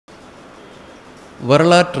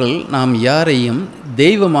வரலாற்றில் நாம் யாரையும்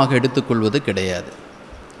தெய்வமாக எடுத்துக்கொள்வது கிடையாது.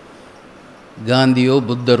 காந்தியோ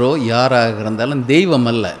புத்தரோ யாராக இருந்தாலும் தெய்வம்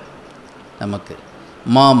அல்ல. நமக்கு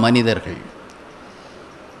மனிதர்கள்,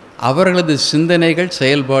 அவர்களது சிந்தனைகள்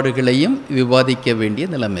செயல்பாடுகளையும் விவாதிக்க வேண்டிய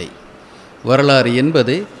நிலைமை. வரலாறு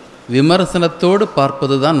என்பது விமர்சனத்தோடு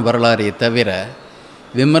பார்ப்பது தான் வரலாறே தவிர,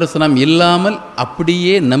 விமர்சனம் இல்லாமல்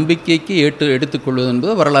அப்படியே நம்பிக்கைக்கு எடுத்துக்கொள்வது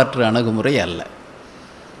என்பது வரலாற்று அணுகுமுறை அல்ல.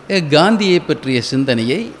 காந்தியை பற்றிய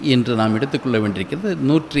சிந்தனையை இன்று நாம் எடுத்துக்கொள்ள வேண்டியிருக்கிறது.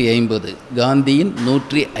 150 காந்தியின்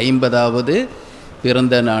 150வது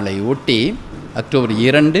பிறந்த நாளை ஒட்டி அக்டோபர்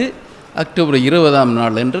 2 அக்டோபர் 20ஆம்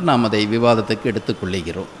நாள் என்று நாம் அதை விவாதத்துக்கு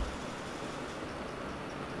எடுத்துக்கொள்கிறோம்.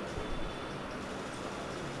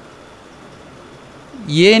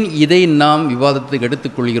 ஏன் இதை நாம் விவாதத்துக்கு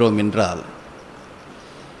எடுத்துக்கொள்கிறோம் என்றால்,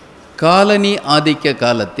 காலனி ஆதிக்க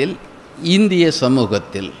காலத்தில் இந்திய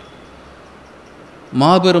சமூகத்தில்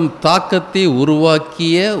மாபெரும் தாக்கத்தை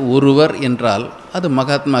உருவாக்கிய ஒருவர் என்றால் அது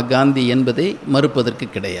மகாத்மா காந்தி என்பதை மறுப்பதற்கு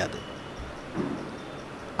கிடையாது.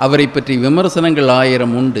 அவரை பற்றி விமர்சனங்கள்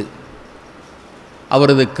 1000 உண்டு.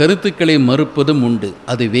 அவரது கருத்துக்களை மறுப்பதும் உண்டு,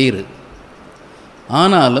 அது வேறு.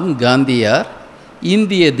 ஆனாலும் காந்தியார்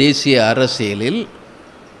இந்திய தேசிய அரசியலில்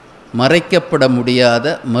மறைக்கப்பட முடியாத,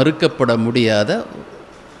 மறுக்கப்பட முடியாத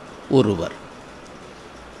ஒருவர்.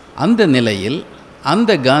 அந்த நிலையில்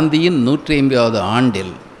அந்த காந்தியின் 150வது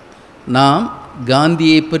ஆண்டில் நாம்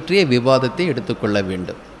காந்தியை பற்றிய விவாதத்தை எடுத்துக்கொள்ள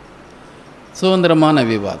வேண்டும். சுதந்திரமான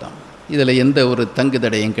விவாதம், இதில் எந்த ஒரு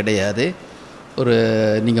தங்குதடையும் கிடையாது,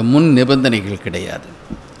 நீங்கள் முன் நிபந்தனைகள் கிடையாது.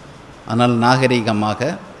 ஆனால்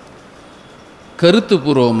நாகரிகமாக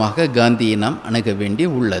கருத்துப்பூர்வமாக காந்தியை நாம் அணுக வேண்டி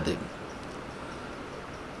உள்ளது.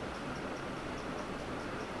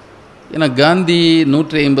 ஏன்னா காந்தி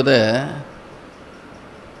 150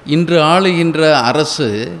 இன்று ஆளுகின்ற அரசு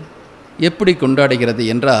எப்படி கொண்டாடுகிறது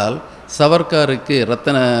என்றால், சவர்காருக்கு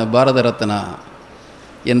பாரத ரத்னா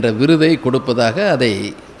என்ற விருதை கொடுப்பதாக அதை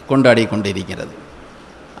கொண்டாடி கொண்டிருக்கிறது.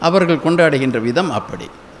 அவர்கள் கொண்டாடுகின்ற விதம் அப்படி.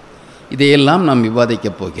 இதையெல்லாம் நாம்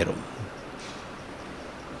விவாதிக்கப் போகிறோம்.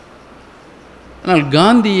 ஆனால்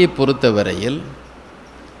காந்தியை பொறுத்தவரையில்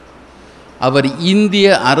அவர் இந்திய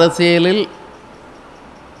அரசியலில்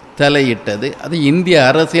தலையிட்டது, அது இந்திய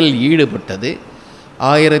அரசியல் ஈடுபட்டது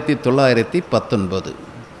 1919.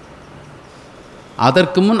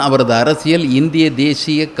 அதற்கு முன் அவரது அரசியல் இந்திய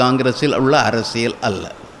தேசிய காங்கிரஸில் உள்ள அரசியல் அல்ல.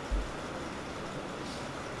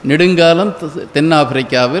 நெடுங்காலம்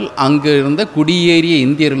தென்னாப்பிரிக்காவில் அங்கு இருந்த குடியேறிய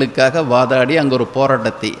இந்தியர்களுக்காக வாதாடி அங்கு ஒரு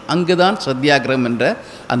போராட்டத்தை, அங்குதான் சத்தியாகிரகம் என்ற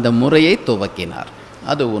அந்த முறையை துவக்கினார்.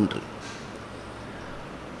 அது ஒன்று.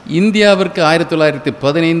 இந்தியாவிற்கு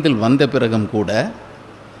 1915 வந்த பிறகும் கூட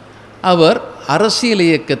அவர் அரசியல்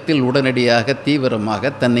இயக்கத்தில் உடனடியாக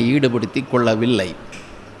தீவிரமாக தன்னை ஈடுபடுத்தி கொள்ளவில்லை.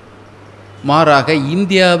 மாறாக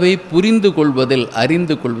இந்தியாவை புரிந்து கொள்வதில்,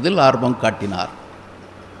 அறிந்து கொள்வதில் ஆர்வம் காட்டினார்.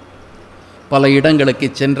 பல இடங்களுக்கு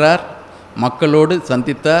சென்றார், மக்களோடு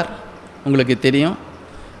சந்தித்தார். உங்களுக்கு தெரியும்,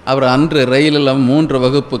 அவர் அன்று ரயிலில் 3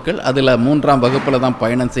 வகுப்புகள், அதில் 3ஆம் வகுப்பில் தான்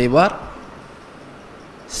பயணம் செய்வார்.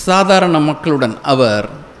 சாதாரண மக்களுடன் அவர்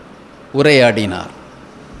உரையாடினார்.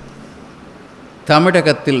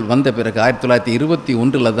 தமிழகத்தில் வந்த பிறகு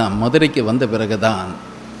 1921 தான், மதுரைக்கு வந்த பிறகுதான்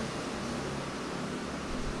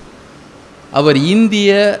அவர் இந்திய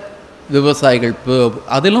விவசாயிகள்,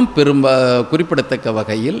 அதிலும் குறிப்பிடத்தக்க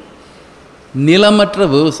வகையில் நிலமற்ற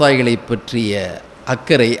விவசாயிகளை பற்றிய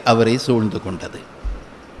அக்கறை அவரை சூழ்ந்து கொண்டது.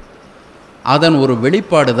 அதன் ஒரு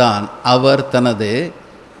வெளிப்பாடு தான் அவர் தனது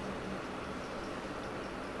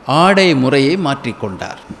ஆடை முறையை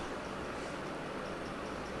மாற்றிக்கொண்டார்.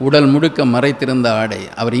 உடல் முழுக்க மறைத்திருந்த ஆடை.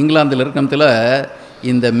 அவர் இங்கிலாந்தில் இருக்கிறதுல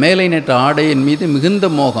இந்த மேலை நேற்று ஆடையின் மீது மிகுந்த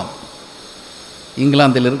மோகம்,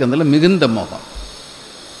 இங்கிலாந்தில் இருக்கிறதுல மிகுந்த மோகம்.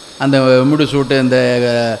 அந்த முடிசூட்டு, இந்த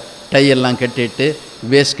டையெல்லாம் கட்டிட்டு,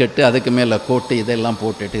 வேஸ்ட் கட்டு, அதுக்கு மேலே கோட்டு, இதெல்லாம்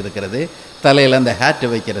போட்டுட்டு இருக்கிறது. தலையில் அந்த ஹேட்டு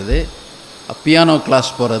வைக்கிறது, பியானோ கிளாஸ்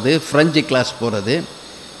போகிறது, ஃப்ரெஞ்சு கிளாஸ் போகிறது,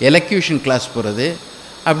 எலக்யூஷன் கிளாஸ் போகிறது.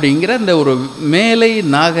 அப்படிங்கிற அந்த ஒரு மேலை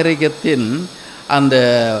நாகரிகத்தின் அந்த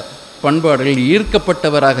பண்பாடுகளில்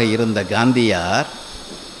ஈர்க்கப்பட்டவராக இருந்த காந்தியார்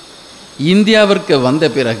இந்தியாவிற்கு வந்த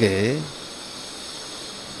பிறகு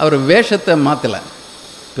அவர் வேஷத்தை மாற்றலை,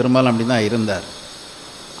 பெரும்பாலும் அப்படி தான் இருந்தார்.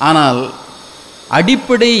 ஆனால்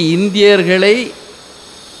அடிப்படை இந்தியர்களை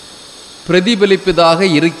பிரதிபலிப்பதாக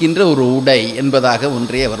இருக்கின்ற ஒரு உடை என்பதாக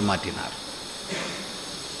ஒன்றை அவர் மாற்றினார்.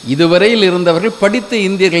 இதுவரையில் இருந்தவர்கள் படித்த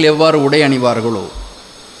இந்தியர்கள் எவ்வாறு உடை அணிவார்களோ,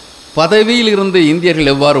 பதவியில் இருந்த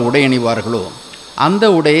இந்தியர்கள் எவ்வாறு உடை அணிவார்களோ, அந்த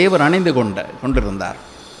உடையை அவர் அணிந்து கொண்டிருந்தார்.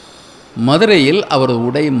 மதுரையில் அவர்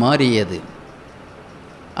உடை மாறியது.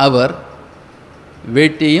 அவர்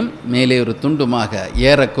வேட்டியும் மேலே ஒரு துண்டுமாக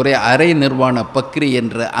ஏறக்குறைய அரை நிர்வாண பக்ரி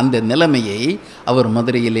என்ற அந்த நிலைமையை அவர்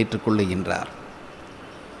மதுரையில் ஏற்றுக்கொள்ளுகின்றார்.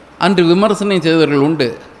 அன்று விமர்சனம் செய்தவர்கள் உண்டு.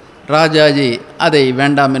 ராஜாஜி அதை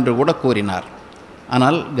வேண்டாம் என்று கூட கூறினார்.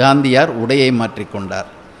 ஆனால் காந்தியார் உடையை மாற்றிக்கொண்டார்.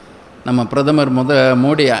 நம்ம பிரதமர்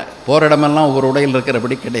மோடி போரிடமெல்லாம் ஒரு உடையில்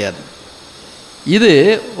இருக்கிறபடி கிடையாது. இது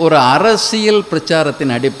ஒரு அரசியல்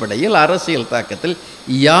பிரச்சாரத்தின் அடிப்படையில், அரசியல் தாக்கத்தில்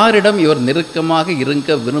யாரிடம் இவர் நெருக்கமாக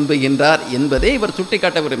இருக்க விரும்புகின்றார் என்பதை இவர்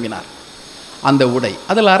சுட்டிக்காட்ட விரும்பினார். அந்த உடை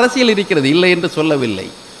அதில் அரசியல் இருக்கிறது, இல்லை என்று சொல்லவில்லை.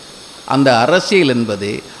 அந்த அரசியல் என்பது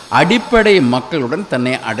அடிப்படை மக்களுடன்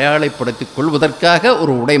தன்னை அடையாளப்படுத்திக் கொள்வதற்காக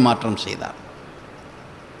ஒரு உடை மாற்றம் செய்தார்.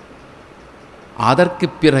 அதற்கு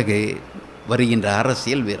பிறகு வருகின்ற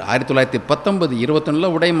அரசியல் வேறு. 1919 21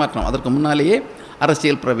 உடை மாற்றம், அதற்கு முன்னாலேயே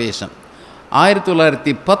அரசியல் பிரவேசம்.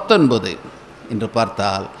 1919 என்று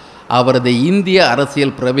பார்த்தால் அவரது இந்திய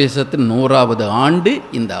அரசியல் பிரவேசத்தின் 100வது ஆண்டு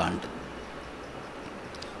இந்த ஆண்டு.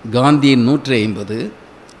 காந்தியின் 150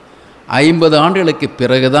 ஆண்டுகளுக்கு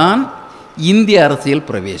பிறகுதான் இந்திய அரசியல்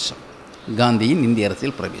பிரவேசம், காந்தியின் இந்திய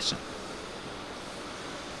அரசியல் பிரவேசம்.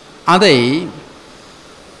 அதை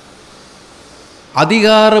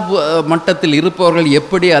அதிகார மட்டத்தில் இருப்பவர்கள்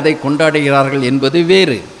எப்படி அதை கொண்டாடுகிறார்கள் என்பது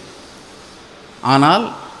வேறு. ஆனால்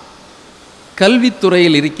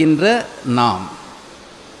கல்வித்துறையில் இருக்கின்ற நாம்,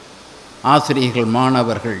 ஆசிரியர்கள்,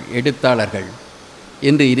 மாணவர்கள், எழுத்தாளர்கள்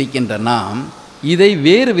என்று இருக்கின்ற நாம் இதை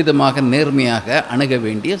வேறு விதமாக நேர்மையாக அணுக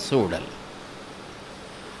வேண்டிய சூழல்.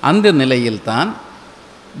 அந்த நிலையில்தான்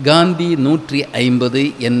காந்தி 150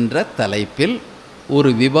 என்ற தலைப்பில் ஒரு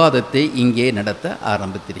விவாதத்தை இங்கே நடத்த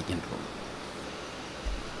ஆரம்பித்திருக்கின்றோம்.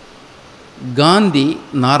 காந்தி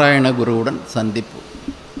நாராயணகுருவுடன் சந்திப்பு,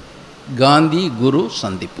 காந்தி குரு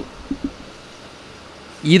சந்திப்பு,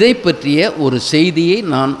 இதை பற்றிய ஒரு செய்தியை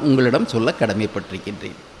நான் உங்களிடம் சொல்ல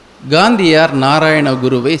கடமைப்பட்டிருக்கின்றேன். காந்தியார்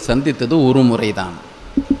நாராயணகுருவை சந்தித்தது ஒரு முறைதான்,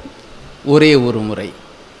 ஒரே ஒரு முறை,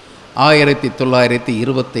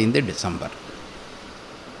 1925 டிசம்பர்.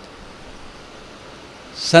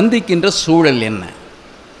 சந்திக்கின்ற சூழல் என்ன?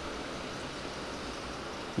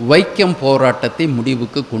 வைக்கம் போராட்டத்தை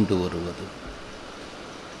முடிவுக்கு கொண்டு வருவது.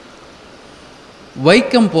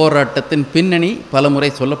 வைக்கம் போராட்டத்தின் பின்னணி பலமுறை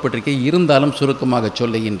சொல்லப்பட்டிருக்க, இருந்தாலும் சுருக்கமாக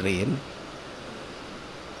சொல்லுகின்றேன்.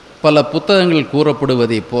 பல புத்தகங்கள்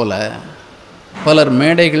கூறப்படுவதைப் போல, பலர்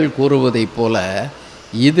மேடைகள் கூறுவதைப் போல,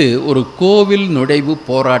 இது ஒரு கோவில் நுழைவு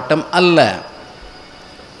போராட்டம் அல்ல.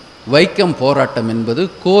 வைக்கம் போராட்டம் என்பது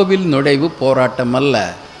கோவில் நுழைவு போராட்டம் அல்ல.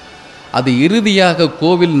 அது இறுதியாக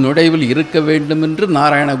கோவில் நுழைவில் இருக்க வேண்டும் என்று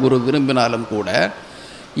நாராயணகுரு விரும்பினாலும் கூட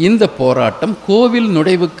இந்த போராட்டம் கோவில்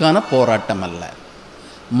நுழைவுக்கான போராட்டம் அல்ல.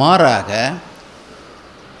 மாறாக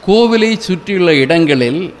கோவிலை சுற்றியுள்ள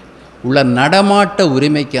இடங்களில் உள்ள நடமாட்ட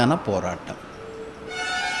உரிமைக்கான போராட்டம்,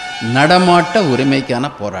 நடமாட்ட உரிமைக்கான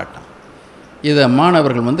போராட்டம். இதை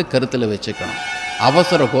மாணவர்கள் கருத்தில் வச்சுக்கணும்.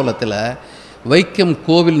 அவசர கோலத்தில் வைக்கம்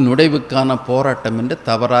கோவில் நுழைவுக்கான போராட்டம் என்று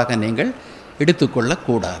தவறாக நீங்கள்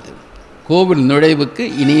எடுத்துக்கொள்ளக்கூடாது. கோவில் நுழைவுக்கு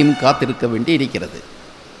இனியும் காத்திருக்க வேண்டி இருக்கிறது.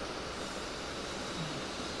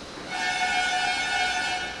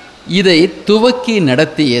 இதை துவக்கி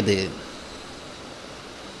நடத்தியது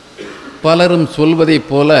பலரும் சொல்வதைப்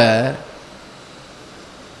போல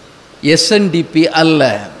SNDP அல்ல,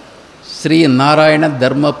 ஸ்ரீ நாராயண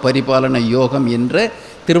தர்ம பரிபாலன யோகம் என்ற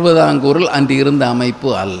திருவிதாங்கூரில் அன்று இருந்த அமைப்பு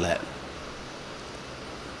அல்ல.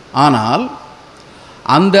 ஆனால்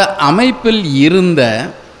அந்த அமைப்பில் இருந்த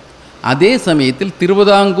அதே சமயத்தில்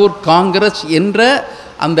திருவிதாங்கூர் காங்கிரஸ் என்ற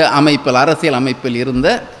அந்த அமைப்பில், அரசியல் அமைப்பில் இருந்த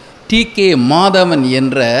TK மாதவன்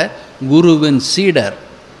என்ற குருவின் சீடர்,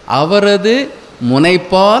 அவரது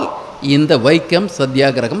முனைப்பால் இந்த வைக்கம்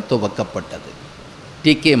சத்தியாகிரகம் துவக்கப்பட்டது.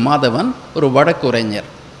 TK மாதவன் ஒரு வழக்குரைஞர்.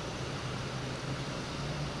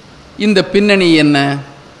 இந்த பின்னணி என்ன?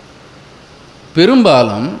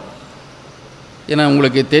 பெரும்பாலும் ஏன்னா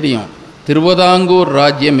உங்களுக்கு தெரியும், திருவிதாங்கூர்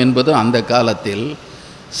ராஜ்யம் என்பது அந்த காலத்தில்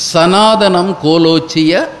சனாதனம்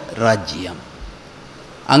கோலோச்சிய ராஜ்யம்.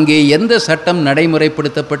 அங்கே எந்த சட்டம்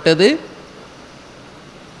நடைமுறைப்படுத்தப்பட்டது?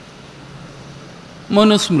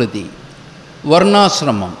 மனுஸ்மிருதி,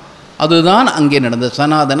 வர்ணாசிரமம், அதுதான் அங்கே நடந்த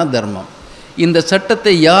சனாதன தர்மம். இந்த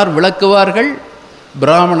சட்டத்தை யார் விளக்குவார்கள்?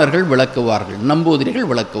 பிராமணர்கள் விளக்குவார்கள், நம்பூதிரிகள்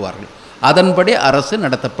விளக்குவார்கள். அதன்படி அரசு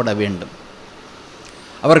நடத்தப்பட வேண்டும்.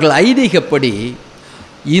 அவர்கள் ஐதீகப்படி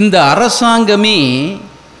இந்த அரசாங்கமே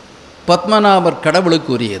பத்மநாபர் கடவுளுக்கு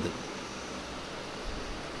உரியது.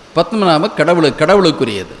 பத்மநாப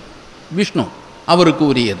கடவுளுக்குரியது, விஷ்ணு அவருக்கு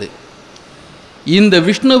உரியது. இந்த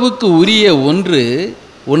விஷ்ணுவுக்கு உரிய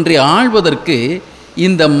ஒன்றை ஆள்வதற்கு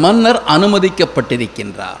இந்த மன்னர்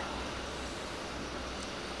அனுமதிக்கப்பட்டிருக்கின்றார்.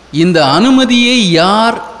 இந்த அனுமதியை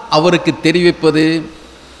யார் அவருக்கு தெரிவிப்பது?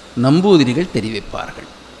 நம்பூதிரிகள் தெரிவிப்பார்கள்.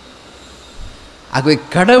 ஆகவே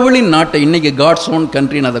கடவுளின் நாட்டை இன்றைக்கி காட்ஸ் ஓன்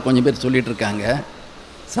கண்ட்ரின்னு அதை கொஞ்சம் பேர் சொல்லிகிட்டு இருக்காங்க.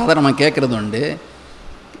 சாதாரணமாக கேட்குறது உண்டு,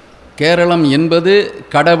 கேரளம் என்பது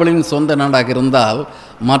கடவுளின் சொந்த நாடாக இருந்தால்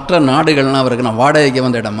மற்ற நாடுகள்லாம் அவருக்கு நான் வாடகைக்கு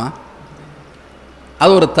வந்த இடமா?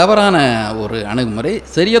 அது ஒரு தவறான ஒரு அணுகுமுறை.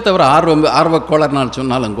 சரிய தவிர ஆர்வக்கோளர்னால்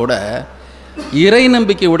சொன்னாலும் கூட இறை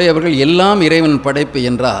நம்பிக்கை உடையவர்கள் எல்லாம் இறைவன் படைப்பு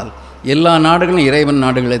என்றால் எல்லா நாடுகளும் இறைவன்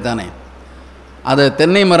நாடுகளே தானே. அது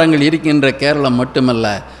தென்னை மரங்கள் இருக்கின்ற கேரளம் மட்டுமல்ல,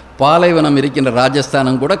 பாலைவனம் இருக்கின்ற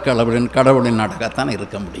ராஜஸ்தானம் கூட கடவுளின் நாடாகத்தான்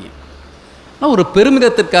இருக்க முடியும். ஆனால் ஒரு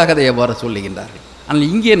பெருமிதத்திற்காக அதை எவ்வாறு சொல்லுகின்றார்கள். ஆனால்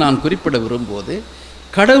இங்கே நான் குறிப்பிட விரும்பும்போது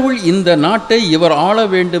கடவுள் இந்த நாட்டை இவர் ஆள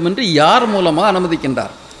வேண்டும் என்று யார் மூலமாக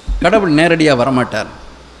அனுமதிக்கின்றார்? கடவுள் நேரடியாக வரமாட்டார்.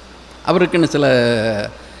 அவருக்குன்னு சில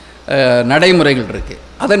நடைமுறைகள் இருக்குது.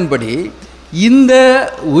 அதன்படி இந்த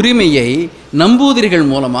உரிமையை நம்பூதிரிகள்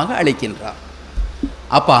மூலமாக அளிக்கின்றார்.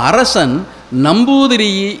 அப்போ அரசன் நம்பூதிரி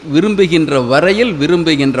விரும்புகின்ற வரையில்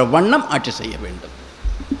விரும்புகின்ற வண்ணம் ஆட்சி செய்ய வேண்டும்.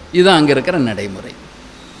 இதுதான் அங்கே இருக்கிற நடைமுறை.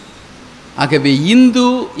 ஆகவே இந்து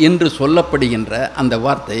என்று சொல்லப்படுகின்ற அந்த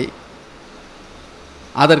வார்த்தை,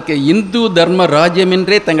 அதற்கு இந்து தர்ம ராஜ்யம்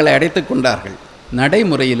என்றே தங்களை அடைத்து கொண்டார்கள்.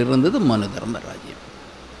 நடைமுறையில் இருந்தது மனு தர்ம ராஜ்யம்.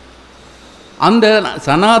 அந்த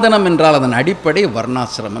சனாதனம் என்றால் அதன் அடிப்படை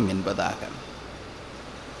வர்ணாசிரமம் என்பதாக.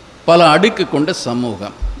 பல அடுக்கு கொண்ட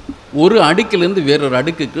சமூகம். ஒரு அடுக்கிலிருந்து வேறொரு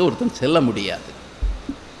அடுக்குக்கு ஒருத்தன் செல்ல முடியாது.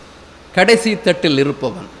 கடைசி தட்டில்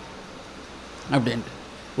இருப்பவன் அப்படின்ட்டு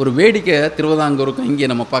ஒரு வேடிக்கை திருவிதாங்கூருக்கும் இங்கே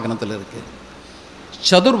நம்ம பார்க்கணத்தில் இருக்குது.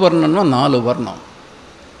 சதுர்வர்ணம்னா 4 வர்ணம்.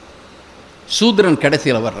 சூத்திரன்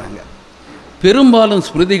கடைசியில் வர்றாங்க. பெரும்பாலும்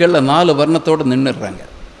ஸ்மிருதிகளில் 4 வர்ணத்தோடு நின்றுடுறாங்க.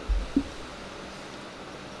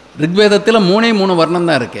 ரிக்வேதத்தில் 3 வர்ணம்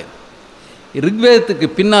தான் இருக்குது. ரிக்வேதத்துக்கு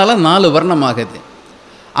பின்னால் 4 வர்ணம் ஆகுது.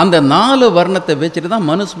 அந்த 4 வர்ணத்தை வச்சுட்டு தான்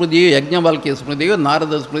மனுஸ்மிருதியோ யக்ஞவால்கிய ஸ்மிருதியோ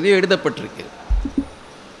நாரத ஸ்மிருதியோ எழுதப்பட்டிருக்கு.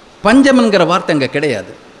 பஞ்சமன்கிற வார்த்தை அங்கே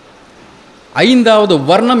கிடையாது. 5வது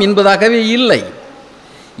வர்ணம் என்பதாகவே இல்லை.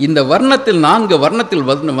 இந்த வர்ணத்தில் 4 வர்ணத்தில்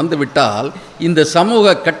வந்துவிட்டால் இந்த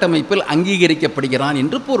சமூக கட்டமைப்பில் அங்கீகரிக்கப்படுகிறான்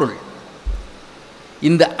என்று பொருள்.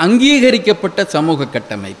 இந்த அங்கீகரிக்கப்பட்ட சமூக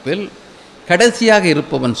கட்டமைப்பில் கடைசியாக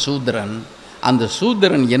இருப்பவன் சூத்திரன். அந்த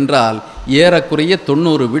சூத்திரன் என்றால் ஏறக்குறைய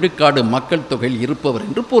 90 விழுக்காடு மக்கள் தொகையில் இருப்பவர்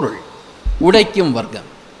என்று பொருள். உழைக்கும் வர்க்கம்.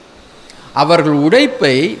 அவர்கள்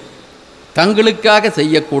உழைப்பை தங்களுக்காக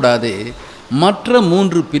செய்யக்கூடாது, மற்ற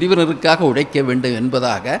 3 பிரிவினருக்காக உழைக்க வேண்டும்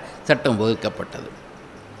என்பதாக சட்டம் வகுக்கப்பட்டது.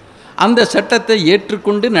 அந்த சட்டத்தை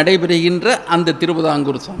ஏற்றுக்கொண்டு நடைபெறுகின்ற அந்த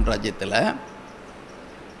திருவிதாங்கூர் சாம்ராஜ்யத்தில்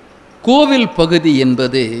கோவில் பகுதி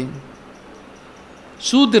என்பது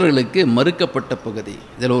சூத்திரர்களுக்கு மறுக்கப்பட்ட பகுதி.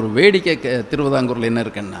 இதில் ஒரு வேடிக்கை திருவிதாங்கூரில் என்ன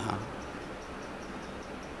இருக்குன்னா,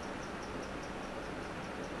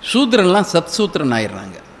 சூத்திரன்லாம் சத்சூத்திரன்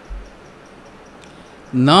ஆயிடுறாங்க.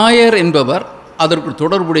 நாயர் என்பவர் அதற்கு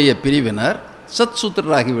தொடர்புடைய பிரிவினர்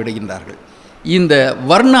சத்சூத்திரராகி விடுகின்றார்கள். இந்த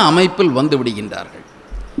வர்ண அமைப்பில் வந்து விடுகின்றார்கள்.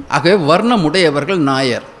 ஆகவே வர்ணமுடையவர்கள்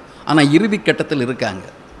நாயர். ஆனால் இறுதி கட்டத்தில் இருக்காங்க.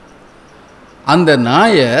 அந்த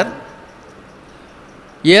நாயர்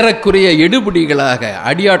ஏறக்குறைய எடுபிடிகளாக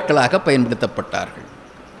அடியாட்களாக பயன்படுத்தப்பட்டார்கள்.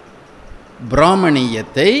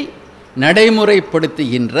 பிராமணியத்தை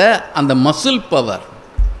நடைமுறைப்படுத்துகின்ற அந்த மசில் பவர்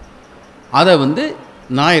அதை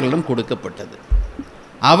நாயர்களிடம் கொடுக்கப்பட்டது.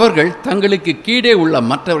 அவர்கள் தங்களுக்கு கீழே உள்ள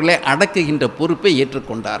மற்றவர்களை அடக்குகின்ற பொறுப்பை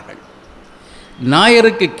ஏற்றுக்கொண்டார்கள்.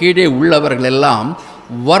 நாயருக்கு கீழே உள்ளவர்கள் எல்லாம்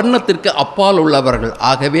வர்ணத்திற்கு அப்பால் உள்ளவர்கள்.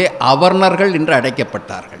 ஆகவே அவர்ணர்கள் என்று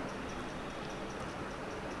அழைக்கப்பட்டார்கள்.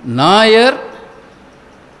 நாயர்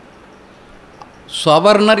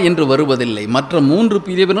சவர்ணர் என்று வருவதில்லை. மற்ற 3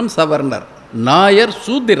 பிரிவினும் சவர்ணர். நாயர்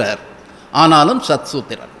சூத்திரர், ஆனாலும்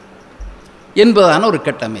சத்சூத்திரர் என்பதான ஒரு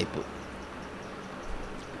கட்டமைப்பு.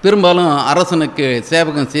 பெரும்பாலும் அரசனுக்கு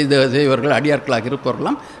சேவகம் செய்தவர்கள் அடியாட்களாக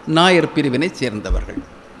இருப்பவர்களாம் நாயர் பிரிவினை சேர்ந்தவர்கள்.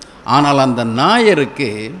 ஆனால் அந்த நாயருக்கு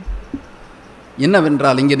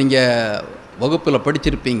என்னவென்றால், இங்கே நீங்கள் வகுப்பில்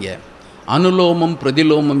படிச்சிருப்பீங்க, அனுலோமம்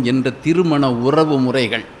பிரதிலோமம் என்ற திருமண உறவு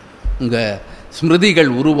முறைகள், உங்கள் ஸ்மிருதிகள்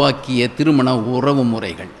உருவாக்கிய திருமண உறவு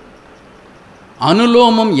முறைகள்.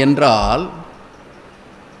 அனுலோமம் என்றால்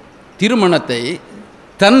திருமணத்தை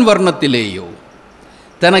தன் வர்ணத்திலேயோ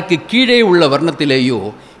தனக்கு கீழே உள்ள வர்ணத்திலேயோ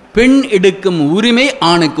பெண் எடுக்கும் உரிமை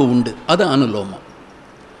ஆணுக்கு உண்டு. அது அனுலோமம்.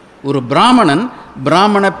 ஒரு பிராமணன்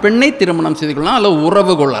பிராமண பெண்ணை திருமணம் செய்து கொள்ளலாம், அல்ல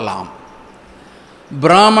உறவு கொள்ளலாம்.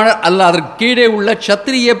 பிராமணர் அல்ல அதற்கு கீழே உள்ள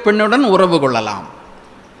சத்திரிய பெண்ணுடன் உறவு கொள்ளலாம்,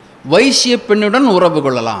 வைசிய பெண்ணுடன் உறவு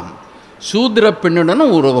கொள்ளலாம், சூத்திர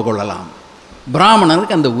பெண்ணுடனும் உறவு கொள்ளலாம்.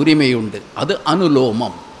 பிராமணனுக்கு அந்த உரிமை உண்டு. அது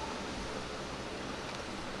அனுலோமம்.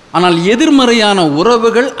 ஆனால் எதிர்மறையான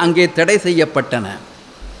உறவுகள் அங்கே தடை செய்யப்பட்டன.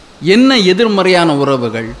 என்ன எதிர்மறையான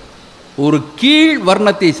உறவுகள்? ஒரு கீழ்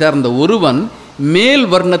வர்ணத்தை சார்ந்த ஒருவன் மேல்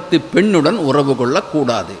வர்ணத்து பெண்ணுடன் உறவு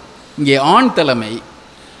கொள்ளக்கூடாது. இங்கே ஆண் தலைமை.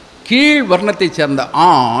 கீழ் வர்ணத்தைச் சேர்ந்த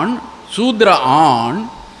ஆண், சூத்ர ஆண்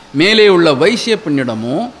மேலே உள்ள வைசிய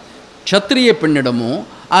பெண்ணிடமோ க்ஷத்திரிய பெண்ணிடமோ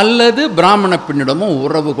அல்லது பிராமண பெண்ணிடமோ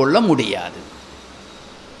உறவு கொள்ள முடியாது.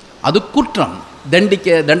 அது குற்றம்,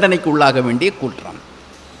 தண்டனைக்கு உள்ளாக வேண்டிய குற்றம்.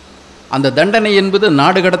 அந்த தண்டனை என்பது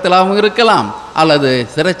நாடு கடத்தலாகவும் இருக்கலாம் அல்லது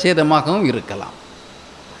சிரச்சேதமாகவும் இருக்கலாம்.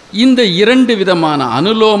 இந்த இரண்டு விதமான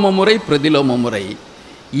அனுலோம முறை பிரதிலோம முறை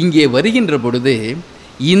இங்கே வருகின்ற பொழுது,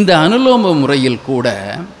 இந்த அனுலோம முறையில் கூட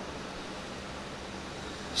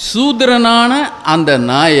சூத்திரனான அந்த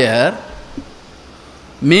நாயர்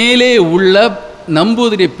மேலே உள்ள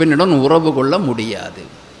நம்பூதிரி பெண்ணுடன் உறவு கொள்ள முடியாது,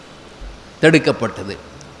 தடுக்கப்பட்டது.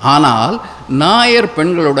 ஆனால் நாயர்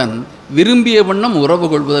பெண்களுடன் விரும்பிய வண்ணம் உறவு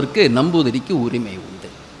கொள்வதற்கு நம்பூதிரிக்கு உரிமை உண்டு.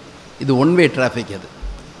 இது ஒன்வே டிராஃபிக். அது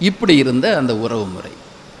இப்படி இருந்த அந்த உறவு முறை.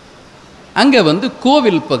 அங்கே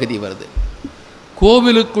கோவில் பகுதி வருது.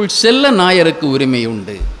 கோவிலுக்குள் செல்ல நாயருக்கு உரிமை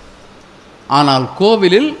உண்டு. ஆனால்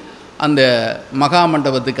கோவிலில் அந்த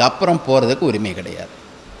மகாமண்டபத்துக்கு அப்புறம் போகிறதுக்கு உரிமை கிடையாது.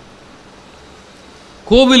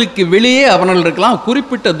 கோவிலுக்கு வெளியே அவர்கள் இருக்கலாம்,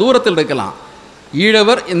 குறிப்பிட்ட தூரத்தில் இருக்கலாம்.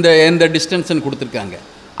 ஈழவர் எந்த டிஸ்டன்ஸ்ன்னு கொடுத்துருக்காங்க.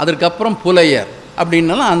 அதற்கப்புறம் புலையர்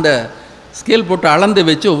அப்படின்னாலும் அந்த ஸ்கேல் போட்டு அளந்து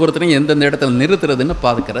வச்சு ஒவ்வொருத்தரையும் எந்தெந்த இடத்துல நிறுத்துறதுன்னு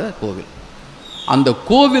பார்க்குற கோவில். அந்த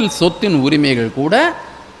கோவில் சொத்தின் உரிமைகள் கூட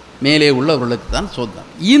மேலே உள்ளவர்களுக்கு தான் சொந்தம்.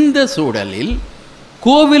 இந்த சூழலில்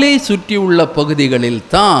கோவிலை சுற்றியுள்ள பகுதிகளில்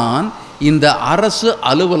தான் இந்த அரசு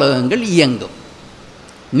அலுவலகங்கள் இயங்கும்.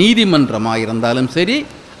 நீதிமன்றமாக இருந்தாலும் சரி,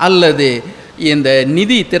 அல்லது இந்த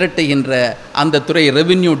நிதி திரட்டுகின்ற அந்த துறை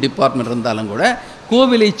ரெவென்யூ டிபார்ட்மெண்ட் இருந்தாலும் கூட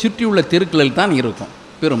கோவிலை சுற்றியுள்ள தெருக்களில் தான் இருக்கும்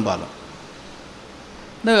பெரும்பாலும்.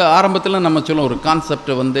 இந்த ஆரம்பத்தில் நம்ம சொல்ல ஒரு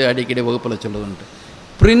கான்செப்டை அடிக்கடி வகுப்பில் சொல்லுதுன்ட்டு,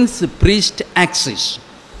 பிரின்ஸ் பிரீஸ்ட் ஆக்சிஸ்.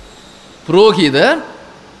 புரோகிதர்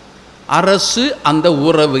அரசு அந்த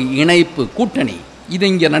உறவு இணைப்பு கூட்டணி, இது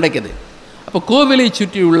இங்கே நடக்குது. அப்போ கோவிலை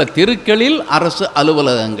சுற்றியுள்ள தெருக்களில் அரசு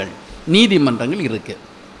அலுவலகங்கள் நீதிமன்றங்கள் இருக்கு.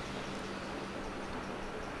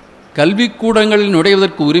 கல்விக்கூடங்களில்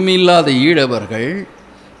நுழைவதற்கு உரிமை இல்லாத ஈழவர்கள்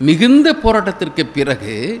மிகுந்த போராட்டத்திற்கு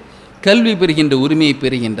பிறகு கல்வி பெறுகின்ற உரிமையை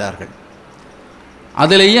பெறுகின்றார்கள்.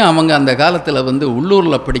 அதுலேயும் அவங்க அந்த காலத்தில்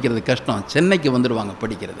உள்ளூரில் படிக்கிறது கஷ்டம், சென்னைக்கு வந்துடுவாங்க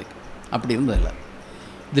படிக்கிறதுக்கு. அப்படி இருந்ததில்லை.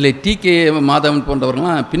 இதில் டி.கே. மாதவன்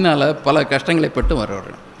போன்றவர்கள்லாம் பின்னால் பல கஷ்டங்களை பட்டு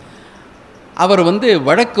வருவார்கள். அவர்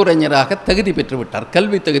வழக்குரைஞராக தகுதி பெற்று விட்டார்,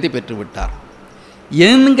 கல்வி தகுதி பெற்று விட்டார்.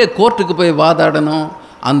 எங்கே கோர்ட்டுக்கு போய் வாதாடணும்?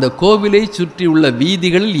 அந்த கோவிலை சுற்றி உள்ள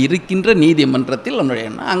வீதிகளில் இருக்கின்ற நீதிமன்றத்தில்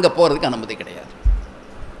அங்கே போகிறதுக்கு அனுமதி கிடையாது.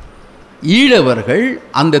 ஈழவர்கள்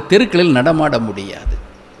அந்த தெருக்களில் நடமாட முடியாது.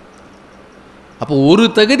 அப்போ ஒரு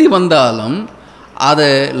தகுதி வந்தாலும் அதை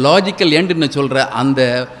லாஜிக்கல் எண்டுன்னு சொல்கிற அந்த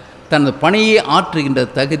தனது பணியை ஆற்றுகின்ற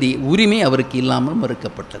தகுதி உரிமை அவருக்கு இல்லாமல்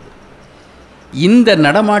மறுக்கப்பட்டது. இந்த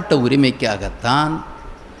நடமாட்ட உரிமைக்காகத்தான்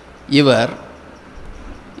இவர்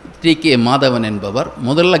டி.கே. மாதவன் என்பவர்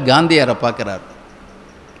முதல்ல காந்தியாரை பார்க்குறார்.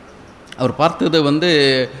 அவர் பார்த்தது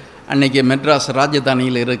அன்றைக்கி மெட்ராஸ்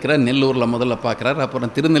ராஜதானியில் இருக்கிற நெல்லூரில் முதல்ல பார்க்குறார்.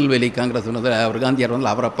 அப்புறம் திருநெல்வேலி காங்கிரஸ் அவர்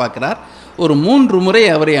காந்தியார் அவரை பார்க்குறார். ஒரு 3 முறை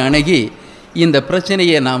அவரை அணுகி இந்த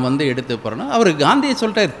பிரச்சனையை நான் எடுத்து போகிறேன்னா அவர் காந்தியை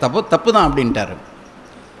சொல்லிட்டார், தப்பு தான் அப்படின்ட்டார்.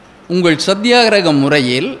 உங்கள் சத்தியாகிரக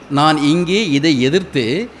முறையில் நான் இங்கே இதை எதிர்த்து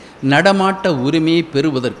நடமாட்ட உரிமையை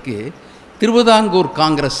பெறுவதற்கு திருவிதாங்கூர்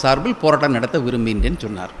காங்கிரஸ் சார்பில் போராட்டம் நடத்த விரும்புகின்றேன்னு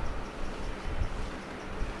சொன்னார்.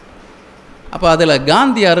 அப்போ அதில்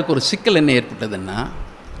காந்தியாருக்கு ஒரு சிக்கல் என்ன ஏற்பட்டதுன்னா,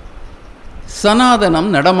 சனாதனம்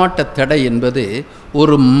நடமாட்ட தடை என்பது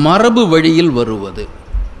ஒரு மரபு வழியில் வருவது,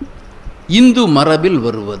 இந்து மரபில்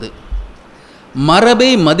வருவது. மரபை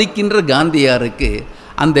மதிக்கின்ற காந்தியாருக்கு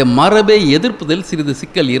அந்த மரபை எதிர்ப்பதில் சிறிது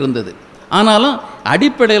சிக்கல் இருந்தது. ஆனாலும்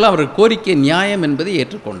அடிப்படையில் அவர் கோரிக்கை நியாயம் என்பதை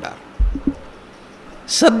ஏற்றுக்கொண்டார்.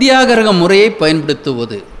 சத்தியாகிரக முறையை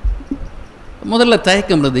பயன்படுத்துவது முதல்ல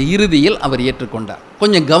தயக்கம் இருந்தது, இறுதியில் அவர் ஏற்றுக்கொண்டார்.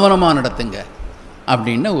 கொஞ்சம் கவனமாக நடத்துங்க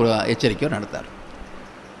அப்படின்னு ஒரு எச்சரிக்கை நடத்தார்.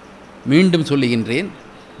 மீண்டும் சொல்லுகின்றேன்,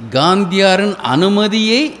 காந்தியாரின்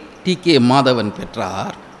அனுமதியை டி.கே. மாதவன்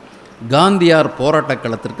பெற்றார். காந்தியார் போராட்ட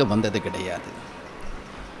களத்திற்கு வந்தது கிடையாது.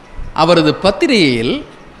 அவரது பத்திரிகையில்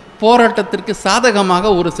போராட்டத்திற்கு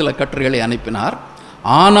சாதகமாக ஒரு சில கட்டுரைகளை அனுப்பினார்.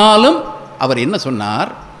 ஆனாலும் அவர் என்ன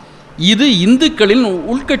சொன்னார், இது இந்துக்களின்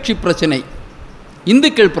உள்கட்சி பிரச்சனை,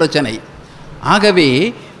 இந்துக்கள் பிரச்சனை, ஆகவே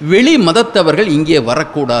வெளி மதத்தவர்கள் இங்கே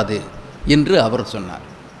வரக்கூடாது என்று அவர் சொன்னார்.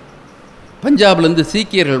 பஞ்சாபிலிருந்து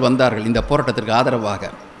சீக்கியர்கள் வந்தார்கள் இந்த போராட்டத்திற்கு ஆதரவாக.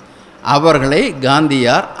 அவர்களை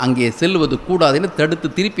காந்தியார் அங்கே செல்வது கூடாதுன்னு தடுத்து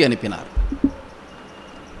திருப்பி அனுப்பினார்.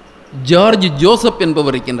 ஜார்ஜ் ஜோசப்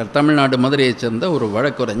என்பவர் இருக்கின்றார், தமிழ்நாடு மதுரையைச் சேர்ந்த ஒரு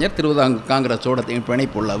வழக்குரைஞர், திருவிதாங்கூர் காங்கிரஸோட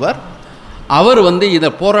பிணைப்புள்ளவர். அவர் இந்த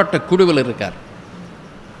போராட்ட குழுவில் இருக்கார்.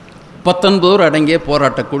 19 அடங்கிய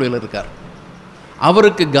போராட்ட குழுவில் இருக்கார்.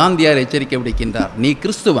 அவருக்கு காந்தியார் எச்சரிக்கை விடுக்கின்றார், நீ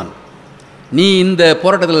கிறிஸ்துவன், நீ இந்த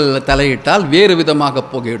போராட்டத்தில் தலையிட்டால் வேறு விதமாக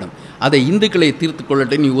போகிவிடும், அதை இந்துக்களை தீர்த்து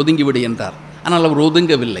கொள்ளட்டும், நீ ஒதுங்கிவிடு என்றார். ஆனால் அவர்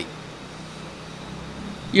ஒதுங்கவில்லை.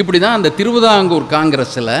 இப்படி தான் அந்த திருவிதாங்கூர்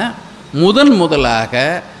காங்கிரஸில் முதலாக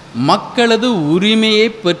மக்களது உரிமையை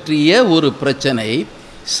பற்றிய ஒரு பிரச்சனை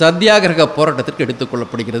சத்தியாகிரக போராட்டத்திற்கு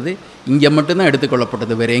எடுத்துக்கொள்ளப்படுகிறது. இங்கே மட்டும்தான்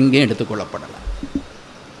எடுத்துக்கொள்ளப்பட்டது, வேறு எங்கேயும் எடுத்துக்கொள்ளப்படலை.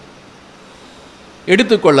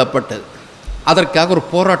 எடுத்துக்கொள்ளப்பட்டது. அதற்காக ஒரு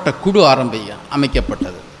போராட்ட குழு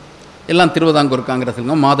அமைக்கப்பட்டது. எல்லாம் திருவிதாங்கூர்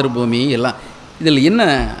காங்கிரஸுங்க, மாதೃபூமி எல்லாம். இதில் என்ன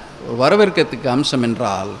வரவேற்கிறதுக்கு அம்சம்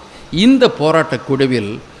என்றால், இந்த போராட்ட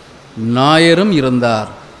குழுவில் நாயரும் இருந்தார்,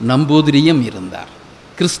 நம்பூதிரியும் இருந்தார்,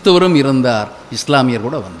 கிறிஸ்தவரும் இருந்தார், இஸ்லாமியர்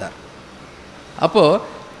கூட வந்தார்.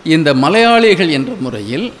 அப்போது இந்த மலையாளிகள் என்ற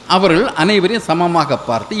முறையில் அவர்கள் அனைவரையும் சமமாக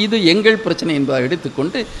பார்த்து இது எங்கள் பிரச்சனை என்பதை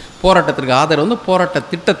எடுத்துக்கொண்டு போராட்டத்திற்கு ஆதரவு போராட்ட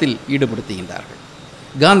திட்டத்தில் ஈடுபடுத்துகின்றார்கள்.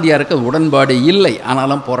 காந்தியாருக்கு உடன்பாடு இல்லை,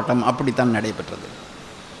 ஆனாலும் போராட்டம் அப்படித்தான் நடைபெற்றது.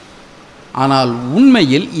 ஆனால்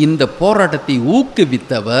உண்மையில் இந்த போராட்டத்தை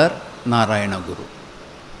ஊக்குவித்தவர் நாராயணகுரு.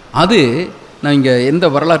 அது நான் இங்கே எந்த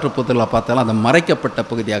வரலாற்று புத்தகத்தில் பார்த்தாலும் அது மறைக்கப்பட்ட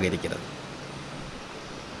பகுதியாக இருக்கிறது.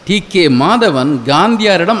 டி.கே. மாதவன்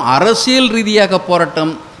காந்தியாரிடம் அரசியல் ரீதியாக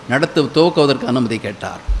போராட்டம் துவக்குவதற்கு அனுமதி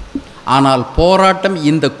கேட்டார். ஆனால் போராட்டம்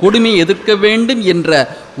இந்த கொடுமையை எதிர்க்க வேண்டும் என்ற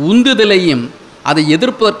உந்துதலையும் அதை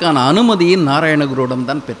எதிர்ப்பதற்கான அனுமதியும் நாராயணகுருவிடம்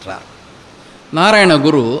தான் பெற்றார்.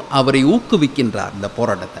 நாராயணகுரு அவரை ஊக்குவிக்கின்றார் இந்த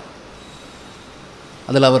போராட்டத்தை.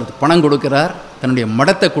 அதில் அவர் பணம் கொடுக்கிறார், தன்னுடைய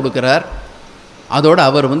மடத்தை கொடுக்கிறார். அதோடு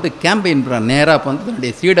அவர் கேம்பெயின் நேராக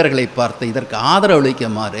தன்னுடைய சீடர்களை பார்த்து இதற்கு ஆதரவு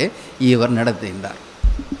அளிக்குமாறு இவர் நடத்துகின்றார்.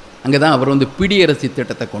 அங்கே தான் அவர் பிடியரசி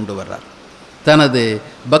திட்டத்தை கொண்டு வர்றார். தனது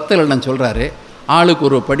பக்தர்களிடம் சொல்கிறாரு, ஆளுக்கு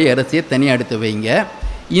ஒரு படி அரிசியை தனியாக எடுத்து வைங்க,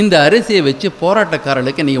 இந்த அரிசியை வச்சு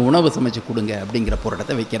போராட்டக்காரர்களுக்கு நீங்கள் உணவு சமைச்சு கொடுங்க அப்படிங்கிற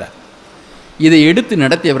போராட்டத்தை வைக்கிறார். இதை எடுத்து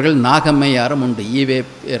நடத்தியவர்கள் நாகம்மையாரும் உண்டு. ஈவே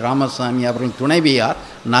ராமசாமி அவர்கள் துணைவியார்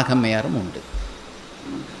நாகம்மையாரும் உண்டு.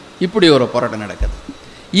 இப்படி ஒரு போராட்டம் நடக்குது.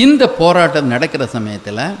 இந்த போராட்டம் நடக்கிற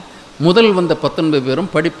சமயத்தில் முதல் வந்த 19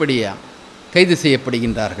 பேரும் படிப்படியாக கைது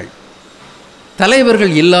செய்யப்படுகின்றார்கள்.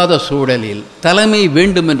 தலைவர்கள் இல்லாத சூழலில் தலைமை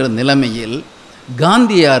வேண்டும் என்ற நிலைமையில்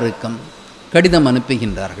காந்தியாருக்கும் கடிதம்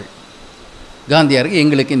அனுப்புகின்றார்கள். காந்தியாருக்கு,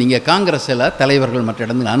 எங்களுக்கு நீங்கள் காங்கிரஸில் தலைவர்கள் மற்ற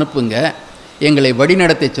இடங்கள் அனுப்புங்க, எங்களை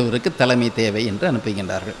வழிநடத்திச்சவருக்கு தலைமை தேவை என்று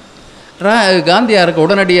அனுப்புகின்றார்கள். காந்தியாருக்கு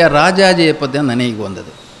உடனடியாக ராஜாஜியை பற்றி தான் நினைவுக்கு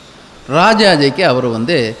வந்தது. ராஜாஜிக்கு அவர்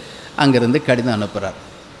அங்கேருந்து கடிதம் அனுப்புகிறார்.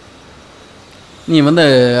 நீ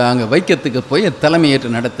அங்கே வைக்கத்துக்கு போய்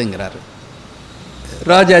தலைமையேற்று நடத்துங்கிறாரு.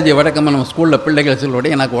 ராஜாஜி வழக்கமாக நம்ம ஸ்கூலில் பிள்ளைகள் சொல்லோட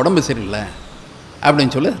எனக்கு உடம்பு சரியில்லை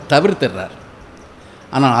அப்படின்னு சொல்லி தவிர்த்துடுறார்.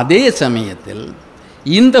 ஆனால் அதே சமயத்தில்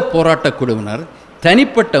இந்த போராட்ட குழுவினர்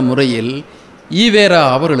தனிப்பட்ட முறையில் ஈவேரா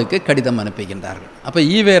அவர்களுக்கு கடிதம் அனுப்புகின்றார்கள். அப்போ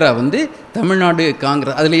ஈவேரா தமிழ்நாடு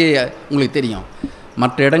காங்கிரஸ், அதுலேயே உங்களுக்கு தெரியும்,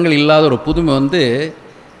 மற்ற இடங்கள் இல்லாத ஒரு புதுமை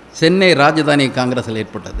சென்னை ராஜதானி காங்கிரஸில்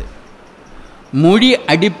ஏற்பட்டது. மொழி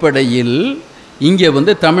அடிப்படையில் இங்கே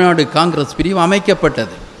தமிழ்நாடு காங்கிரஸ் பிரிவு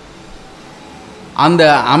அமைக்கப்பட்டது. அந்த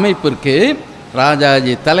அமைப்பிற்கு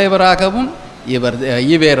ராஜாஜி தலைவராகவும் இவர்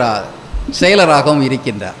ஈவேரா செயலராகவும்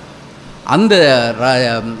இருக்கின்றார். அந்த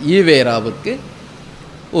ஈவேராவுக்கு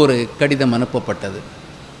ஒரு கடிதம் அனுப்பப்பட்டது,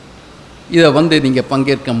 இதை நீங்கள்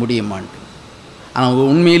பங்கேற்க முடியுமான்ட்டு. ஆனால்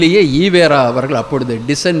உண்மையிலேயே ஈவேரா அவர்கள் அப்பொழுது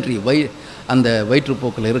டிசென்ட்ரி அந்த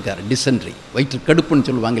வயிற்றுப்போக்கில் இருக்கார். டிசென்ட்ரி வயிற்று கடுப்புன்னு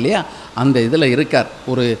சொல்லுவாங்க இல்லையா, அந்த இதில் இருக்கார்.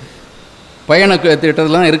 ஒரு பயண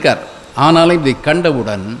திட்டத்திலாம் இருக்கார். ஆனாலும் இதை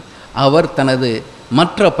கண்டவுடன் அவர் தனது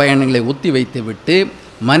மற்ற பயணங்களை ஒத்தி வைத்துவிட்டு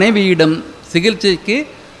மனைவியிடம் சிகிச்சைக்கு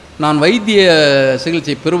நான் வைத்திய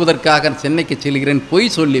சிகிச்சை பெறுவதற்காக சென்னைக்கு செல்கிறேன்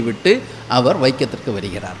பொய் சொல்லிவிட்டு அவர் வைக்கத்திற்கு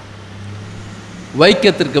வருகிறார்.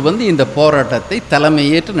 வைக்கத்திற்கு இந்த போராட்டத்தை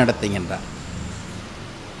தலைமையேற்று நடத்துகின்றார்.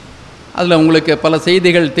 அதில் உங்களுக்கு பல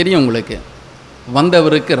செய்திகள் தெரியும். உங்களுக்கு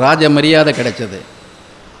வந்தவருக்கு ராஜ மரியாதை கிடைச்சது.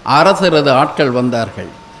 அரசரது ஆட்கள்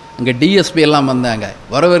வந்தார்கள், அங்கே டிஎஸ்பி எல்லாம் வந்தாங்க,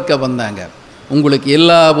 வரவேற்க வந்தாங்க. உங்களுக்கு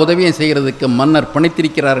எல்லா உதவியும் செய்கிறதுக்கு மன்னர்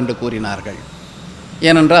பணித்திருக்கிறார் என்று கூறினார்கள்.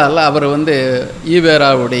 ஏனென்றால் அவர்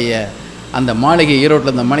ஈவேராவுடைய அந்த மாளிகை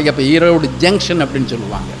ஈரோட்டில், அந்த மாளிகை அப்போ ஈரோடு ஜங்ஷன் அப்படின்னு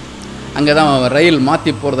சொல்லுவாங்க. அங்கே தான் ரயில்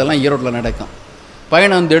மாற்றி போகிறதெல்லாம் ஈரோட்டில் நடக்கும்.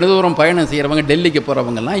 பயணம் நெடுதூரம் பயணம் செய்கிறவங்க, டெல்லிக்கு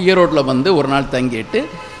போகிறவங்கெல்லாம் ஈரோட்டில் ஒரு நாள் தங்கிட்டு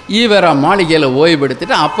ஈவேரா மாளிகையில்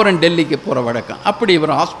ஓய்வெடுத்துட்டு அப்புறம் டெல்லிக்கு போகிற வழக்கம். அப்படி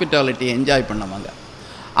இவர் ஹாஸ்பிட்டாலிட்டியை என்ஜாய் பண்ணுவாங்க.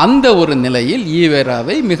 அந்த ஒரு நிலையில்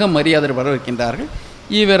ஈவேராவை மிக மரியாதை வரவேற்கின்றார்கள்.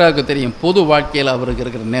 ஈவேராவுக்கு தெரியும், பொது வாழ்க்கையில் அவருக்கு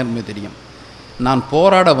இருக்கிற நேர்மை தெரியும். நான்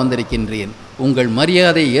போராட வந்திருக்கின்றேன், உங்கள்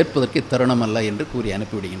மரியாதையை ஏற்பதற்கு தருணம் அல்ல என்று கூறி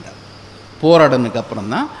அனுப்பிவிடுகின்றார். போராடனுக்கு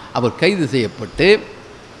அப்புறம் தான் அவர் கைது செய்யப்பட்டு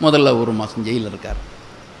முதல்ல 1 மாதம் ஜெயிலில் இருக்கார்.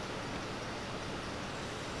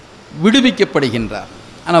 விடுவிக்கப்படுகின்றார்.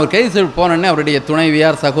 ஆனால் அவர் கைது செய்து போனோடனே அவருடைய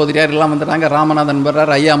துணைவியார் சகோதரியார் எல்லாம் வந்துட்டாங்க. ராமநாதன்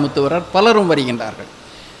வர்றார், ஐயாமுத்து வர்றார், பலரும் வருகின்றார்கள்.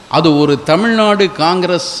 அது ஒரு தமிழ்நாடு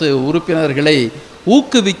காங்கிரஸ் உறுப்பினர்களை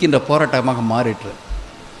ஊக்குவிக்கின்ற போராட்டமாக மாறிற்று.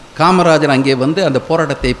 காமராஜர் அங்கே வந்து அந்த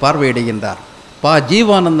போராட்டத்தை பார்வையிடுகின்றார்.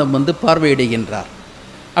 ஜீவானந்தம் வந்து பார்வையிடுகின்றார்.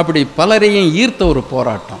 அப்படி பலரையும் ஈர்த்த ஒரு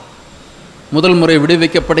போராட்டம். முதல் முறை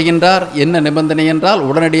விடுவிக்கப்படுகின்றார். என்ன நிபந்தனை என்றால்,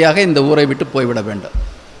 உடனடியாக இந்த ஊரை விட்டு போய்விட வேண்டும்,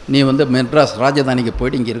 நீ வந்து மெட்ராஸ் ராஜதானிக்கு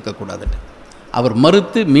போய்ட்டு இங்கே இருக்கக்கூடாதுட்டு. அவர்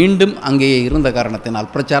மறுத்து மீண்டும் அங்கேயே இருந்த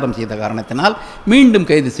காரணத்தினால், பிரச்சாரம் செய்த காரணத்தினால் மீண்டும்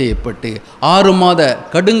கைது செய்யப்பட்டு 6 மாத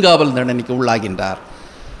கடுங்காவல் தண்டனைக்கு உள்ளாகின்றார்.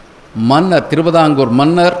 மன்னர், திருவிதாங்கூர்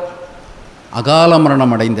மன்னர் அகால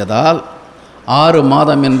மரணம் அடைந்ததால் 6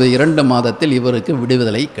 மாதம் என்பது 2 மாதத்தில் இவருக்கு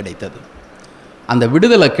விடுதலை கிடைத்தது. அந்த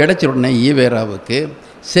விடுதலை கிடைச்ச உடனே ஈவேராவுக்கு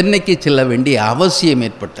சென்னைக்கு செல்ல வேண்டிய அவசியம்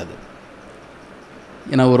ஏற்பட்டது.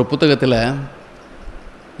 ஏன்னா ஒரு புத்தகத்தில்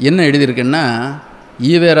என்ன எழுதியிருக்குன்னா,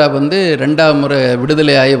 ஈவேரா வந்து 2ஆம் முறை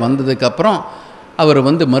விடுதலையாகி வந்ததுக்கப்புறம் அவர்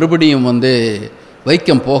வந்து மறுபடியும் வந்து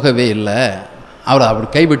வைக்கம் போகவே இல்லை,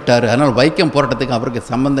 அவர் கைவிட்டார். அதனால் வைக்கம் போராட்டத்துக்கு அவருக்கு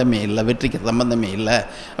சம்பந்தமே இல்லை, வெற்றிக்கு சம்பந்தமே இல்லை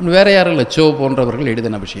அப்படி வேறு யாரும் இல்லை, சோ போன்றவர்கள்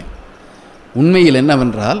எழுதின விஷயம். உண்மையில்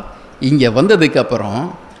என்னவென்றால், இங்கே வந்ததுக்கப்புறம்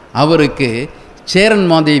அவருக்கு சேரன்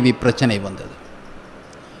மாதேவி பிரச்சனை வந்தது.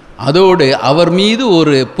 அதோடு அவர் மீது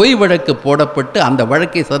ஒரு பொய் வழக்கு போடப்பட்டு அந்த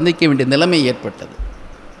வழக்கை சந்திக்க வேண்டிய நிலைமை ஏற்பட்டது.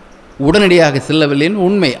 உடனடியாக செல்லவில்லைன்னு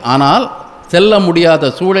உண்மை, ஆனால் செல்ல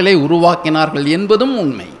முடியாத சூழலை உருவாக்கினார்கள் என்பதும்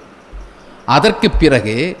உண்மை. அதற்கு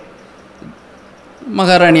பிறகு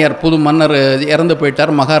மகாராணியார், புது மன்னர் இறந்து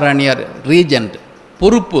போயிட்டார், மகாராணியார் ரீஜெண்ட்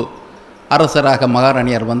பொறுப்பு அரசராக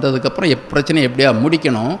மகாராணியார் வந்ததுக்கப்புறம் பிரச்சனை எப்படியா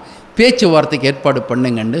முடிக்கணும், பேச்சுவார்த்தைக்கு ஏற்பாடு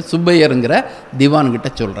பண்ணுங்கன்னு சுப்பையருங்கிற திவான்கிட்ட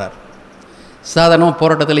சொல்கிறார். சாதாரணமாக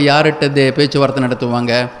போராட்டத்தில் யார்கிட்ட பேச்சுவார்த்தை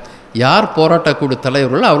நடத்துவாங்க, யார் போராட்டக்குழு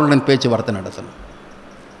தலைவர்களோ அவர்களுடன் பேச்சுவார்த்தை நடத்தணும்.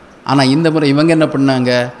 ஆனால் இந்த முறை இவங்க என்ன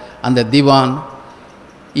பண்ணாங்க, அந்த திவான்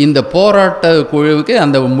இந்த போராட்ட குழுவுக்கு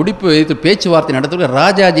அந்த முடிப்பு வைத்து பேச்சுவார்த்தை நடத்துவதற்கு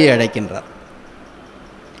ராஜாஜியை அழைக்கின்றார்.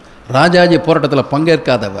 ராஜாஜி போராட்டத்தில்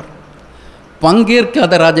பங்கேற்காதவர்,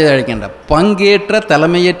 பங்கேற்காத ராஜாஜி அழைக்கின்றார். பங்கேற்ற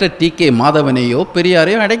தலைமையேற்ற டி.கே. மாதவனையோ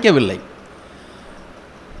பெரியாரையோ அழைக்கவில்லை.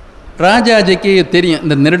 ராஜாஜிக்கு தெரியும்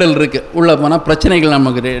இந்த நெருடல் இருக்குது, உள்ளே போனால் பிரச்சனைகள்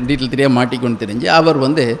நமக்கு டீட்டெயில் தெரியாமல் மாட்டிக்கொண்டு தெரிஞ்சு அவர்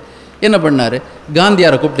வந்து என்ன பண்ணார்,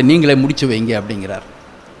 காந்தியாரை கூப்பிட்டு நீங்களே முடிச்சு வைங்க அப்படிங்கிறார்.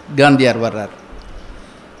 காந்தியார் வர்றார்.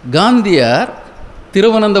 காந்தியார்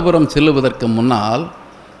திருவனந்தபுரம் செல்லுவதற்கு முன்னால்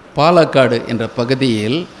பாலக்காடு என்ற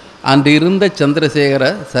பகுதியில் அன்று இருந்த சந்திரசேகர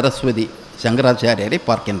சரஸ்வதி சங்கராச்சாரியரை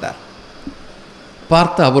பார்க்கின்றார்.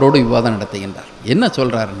 பார்த்து அவரோடு விவாதம் நடத்துகின்றார். என்ன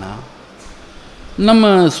சொல்கிறாருன்னா, நம்ம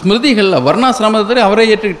ஸ்மிருதிகளில் வர்ணாசிரமத்தை அவரே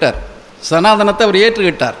ஏற்றுக்கிட்டார், சனாதனத்தை அவர்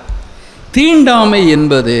ஏற்றுக்கிட்டார். தீண்டாமை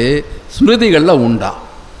என்பது ஸ்மிருதிகளில் உண்டா,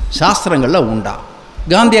 சாஸ்திரங்களில் உண்டா?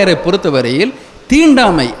 காந்தியாரை பொறுத்தவரையில்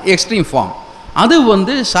தீண்டாமை எக்ஸ்ட்ரீம் ஃபார்ம் அது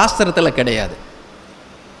வந்து சாஸ்திரத்தில் கிடையாது.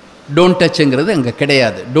 டோன்ட் டச்சுங்கிறது அங்கே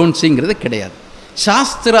கிடையாது, டோன்ட் சீங்கிறது கிடையாது.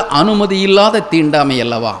 சாஸ்திர அனுமதி இல்லாத தீண்டாமை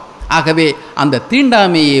அல்லவா? ஆகவே அந்த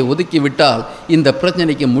தீண்டாமையை ஒதுக்கிவிட்டால் இந்த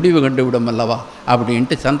பிரச்சனைக்கு முடிவு கண்டுவிடும் அல்லவா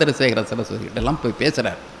அப்படின்ட்டு சந்திரசேகர சரஸ்வதிகிட்டெல்லாம் போய்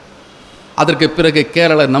பேசுகிறார். அதற்கு பிறகு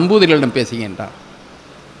கேரள நம்பூதிரிகளிடம் பேசுகின்றார்.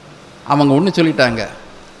 அவங்க ஒன்று சொல்லிட்டாங்க,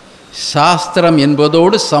 சாஸ்திரம்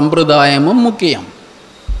என்பதோடு சம்பிரதாயமும் முக்கியம்.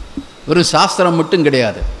 ஒரு சாஸ்திரம் மட்டும்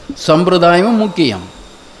கிடையாது, சம்பிரதாயமும் முக்கியம்.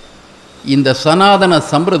 இந்த சனாதன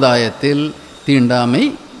சம்பிரதாயத்தில் தீண்டாமை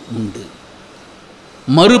உண்டு,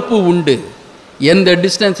 மறுப்பு உண்டு, எந்த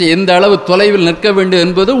டிஸ்டன்ஸ் எந்த அளவு தொலைவில் நிற்க வேண்டும்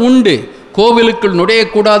என்பது உண்டு, கோவிலுக்குள்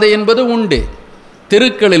நுழையக்கூடாது என்பது உண்டு,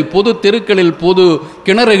 தெருக்களில் பொது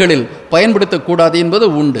கிணறுகளில் பயன்படுத்தக்கூடாது என்பது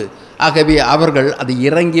உண்டு. ஆகவே அவர்கள் அதை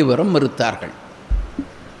இறங்கி வர மறுத்தார்கள்.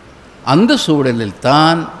 அந்த சூழலில்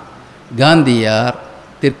தான் காந்தியார்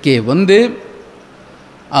தெற்கே வந்து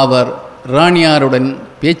அவர் ராணியாருடன்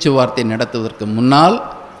பேச்சுவார்த்தை நடத்துவதற்கு முன்னால்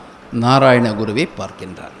நாராயணகுருவை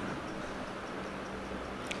பார்க்கின்றார்.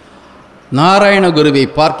 நாராயணகுருவை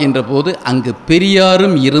பார்க்கின்ற போது அங்கு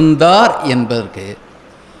பெரியாரும் இருந்தார் என்பதற்கு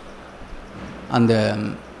அந்த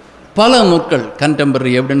பல நூல்கள்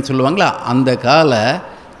கண்டெம்பரரி எவிடன்ஸ் சொல்லுவாங்களா, அந்த கால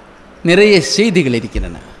நிறைய செய்திகள்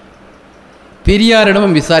இருக்கின்றன.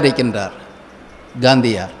 பெரியாரிடமும் விசாரிக்கின்றார்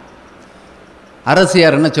காந்தியார்.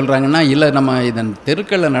 அரசியார் என்ன சொல்கிறாங்கன்னா, இல்லை நம்ம இதன்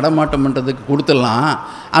தெருக்களில் நடமாட்டம் பண்ணுறதுக்கு கொடுத்துடலாம்,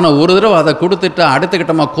 ஆனால் ஒரு தடவை அதை கொடுத்துட்டா அடுத்த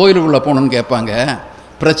கட்டமாக கோயிலுக்குள்ளே போகணுன்னு கேட்பாங்க,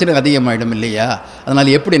 பிரச்சனை அதிகமாகிடும் இல்லையா, அதனால்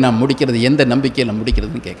எப்படி நான் முடிக்கிறது, எந்த நம்பிக்கையில்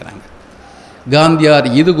முடிக்கிறதுன்னு கேட்குறாங்க. காந்தியார்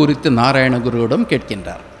இது குறித்து நாராயணகுருவிடம்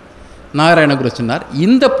கேட்கின்றார். நாராயணகுரு சொன்னார்,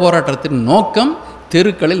 இந்த போராட்டத்தின் நோக்கம்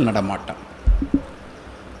தெருக்களில் நடமாட்டம்,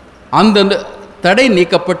 அந்த தடை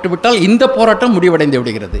நீக்கப்பட்டு விட்டால் இந்த போராட்டம் முடிவடைந்து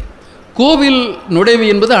விடுகிறது. கோவில் நுழைவு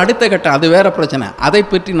என்பது அடுத்த கட்டம், அது வேறு பிரச்சனை, அதை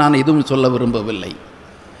பற்றி நான் எதுவும் சொல்ல விரும்பவில்லை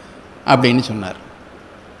அப்படின்னு சொன்னார்.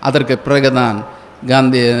 அதற்கு பிறகுதான்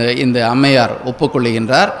காந்தி இந்த அம்மையார்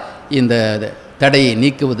ஒப்புக்கொள்ளுகின்றார். இந்த தடையை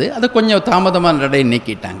நீக்குவது, அது கொஞ்சம் தாமதமான தடையை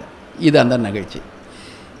நீக்கிட்டாங்க. இது அந்த நிகழ்ச்சி.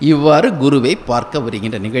 இவ்வாறு குருவை பார்க்க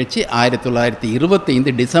வருகின்ற நிகழ்ச்சி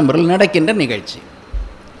 1925 டிசம்பரில் நடக்கின்ற நிகழ்ச்சி.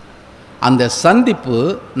 அந்த சந்திப்பு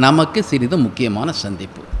நமக்கு சிறிது முக்கியமான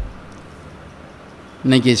சந்திப்பு.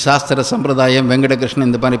 இன்றைக்கி சாஸ்திர சம்பிரதாயம், வெங்கடகிருஷ்ணன்,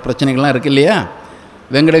 இந்த மாதிரி பிரச்சனைகள்லாம் இருக்குது இல்லையா?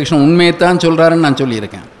 வெங்கடகிருஷ்ணன் உண்மையைத்தான் சொல்கிறாருன்னு நான்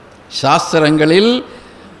சொல்லியிருக்கேன். சாஸ்திரங்களில்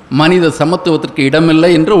மனித சமத்துவத்திற்கு இடமில்லை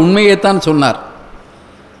என்று உண்மையைத்தான் சொன்னார்.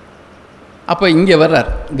 அப்போ இங்கே வர்றார்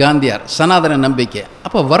காந்தியார், சனாதன நம்பிக்கை.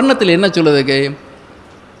 அப்போ வர்ணத்தில் என்ன சொல்லுதுக்கு?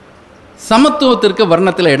 சமத்துவத்திற்கு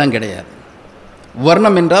வர்ணத்தில் இடம் கிடையாது.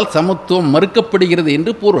 வர்ணம் என்றால் சமத்துவம் மறுக்கப்படுகிறது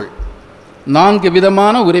என்று பொருள். 4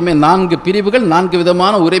 விதமான உரிமை, 4 பிரிவுகள், 4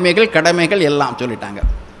 விதமான உரிமைகள், கடமைகள் எல்லாம் சொல்லிட்டாங்க.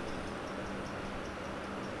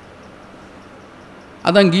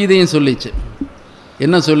 அதான் கீதையும் சொல்லிச்சு.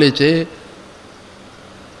 என்ன சொல்லிச்சு?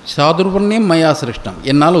 சாதுர்வர்ணியம் மயா சிருஷ்டம்,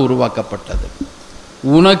 என்னால் உருவாக்கப்பட்டது.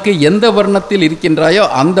 உனக்கு எந்த வர்ணத்தில் இருக்கின்றாயோ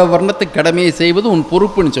அந்த வர்ணத்துக்கு கடமையை செய்வது உன்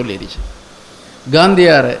பொறுப்புன்னு சொல்லிடுச்சு.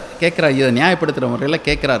 காந்தியார் கேட்குறார், இதை நியாயப்படுத்துகிற முறையில்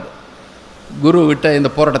கேட்குறாரு. குரு விட்ட இந்த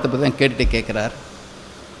போராட்டத்தை பற்றி தான் கேட்டுட்டு கேட்குறார்.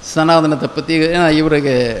 சனாதனத்தை பற்றி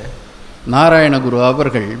இவருக்கு நாராயணகுரு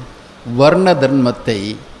அவர்கள் வர்ண தர்மத்தை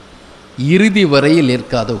இறுதி வரையில்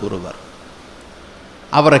ஏற்காத ஒருவர்.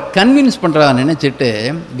 அவரை கன்வின்ஸ் பண்ணுறதா நினச்சிட்டு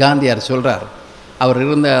காந்தியார் சொல்கிறார். அவர்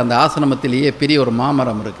இருந்த அந்த ஆசிரமத்திலேயே பெரிய ஒரு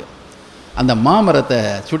மாமரம் இருக்குது. அந்த மாமரத்தை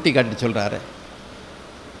சுட்டி காட்டி சொல்கிறாரு.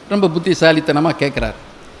 ரொம்ப புத்திசாலித்தனமாக கேட்குறார்.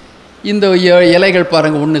 இந்த இலைகள்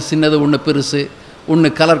பாருங்கள், ஒன்று சின்னது, ஒன்று பெருசு, ஒன்று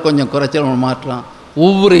கலர் கொஞ்சம் குறைச்சல், ஒன்று மாற்றம்.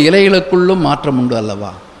 ஒவ்வொரு இலைகளுக்குள்ளும் மாற்றம் உண்டு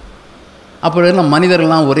அல்லவா? அப்படின்னா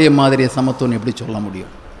மனிதர்கள்லாம் ஒரே மாதிரி சமத்துவம் எப்படி சொல்ல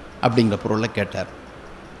முடியும் அப்படிங்கிற பொருளில் கேட்டார்.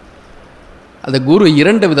 அந்த குரு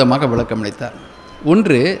 2 விதமாக விளக்கம் அளித்தார்.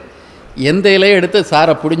 ஒன்று, எந்த இலையை எடுத்து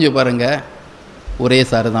சாரை பிடிஞ்சு பாருங்கள், ஒரே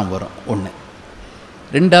சாறு தான் வரும். ஒன்று.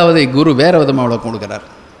 2வது, குரு வேறு விதமாக விளக்கம் கொடுக்குறார்.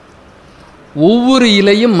 ஒவ்வொரு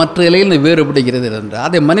இலையும் மற்ற இலையில் வேறுபடுகிறது என்றால்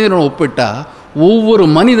அதை மனிதனும் ஒப்பிட்டால் ஒவ்வொரு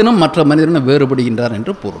மனிதனும் மற்ற மனிதனும் வேறுபடுகின்றார்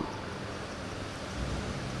என்று பொருள்.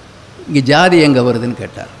 இங்கே ஜாதி எங்கே வருதுன்னு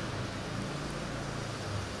கேட்டார்.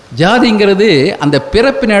 ஜாதிங்கிறது அந்த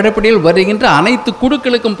பிறப்பின் அடிப்படையில் வருகின்ற அனைத்து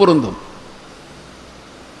குழுக்களுக்கும் பொருந்தும்.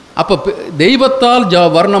 அப்போ தெய்வத்தால்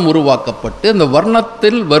வர்ணம் உருவாக்கப்பட்டு அந்த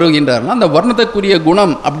வர்ணத்தில் வருகின்றார்னா அந்த வர்ணத்துக்குரிய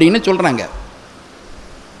குணம் அப்படின்னு சொல்கிறாங்க.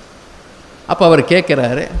 அப்போ அவர்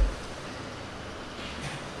கேட்குறாரு,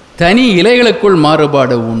 தனி இலைகளுக்குள்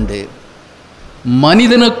மாறுபாடு உண்டு,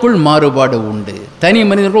 மனிதனுக்குள் மாறுபாடு உண்டு. தனி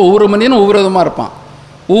மனிதனுக்குள் ஒவ்வொரு மனிதனும் ஒவ்வொரு விதமாக இருப்பான்.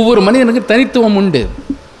 ஒவ்வொரு மனிதனுக்கு தனித்துவம் உண்டு.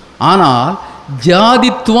 ஆனால்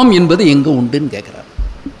ஜாதித்துவம் என்பது எங்கே உண்டுன்னு கேட்குறார்.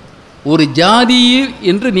 ஒரு ஜாதி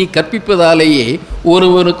என்று நீ கற்பிப்பதாலேயே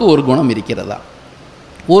ஒருவனுக்கு ஒரு குணம் இருக்கிறதா?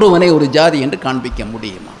 ஒருவனை ஒரு ஜாதி என்று காண்பிக்க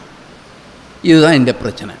முடியுமா? இதுதான் இந்த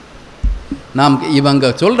பிரச்சனை. நாம் இவங்க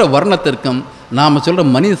சொல்கிற வர்ணத்திற்கும் நாம் சொல்கிற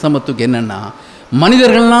மனித சமத்துக்கு என்னென்னா,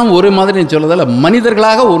 மனிதர்கள்லாம் ஒரு மாதிரி சொல்வதால்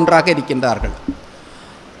மனிதர்களாக ஒன்றாக இருக்கின்றார்கள்.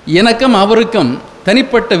 எனக்கும் அவருக்கும்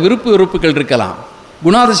தனிப்பட்ட விருப்புகள் இருக்கலாம்,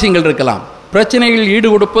 குணாதிசயங்கள் இருக்கலாம், பிரச்சனைகளில்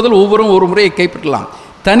ஈடுபடுப்பதில் ஒவ்வொருவரும் ஒரு முறையை கைப்பற்றலாம்.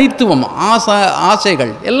 தனித்துவம்,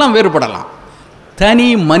 ஆசைகள் எல்லாம் வேறுபடலாம். தனி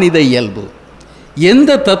மனித இயல்பு,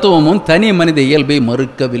 எந்த தத்துவமும் தனி மனித இயல்பை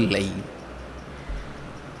மறுக்கவில்லை.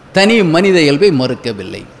 தனி மனித இயல்பை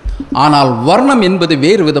மறுக்கவில்லை. ஆனால் வர்ணம் என்பது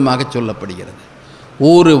வேறு விதமாக சொல்லப்படுகிறது.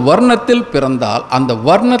 ஒரு வர்ணத்தில் பிறந்தால் அந்த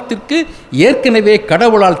வர்ணத்திற்கு ஏற்கனவே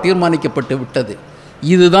கடவுளால் தீர்மானிக்கப்பட்டு விட்டது.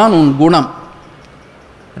 இதுதான் உன் குணம்.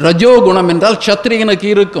 ரஜோ குணம் என்றால் சத்திரியனுக்கு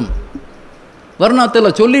இருக்கும்.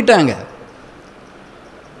 வர்ணத்தில் சொல்லிட்டாங்க.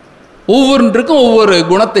 ஒவ்வொன்றுக்கும் ஒவ்வொரு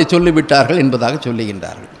குணத்தை சொல்லிவிட்டார்கள் என்பதாக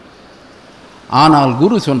சொல்லுகின்றார்கள். ஆனால்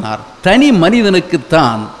குரு சொன்னார், தனி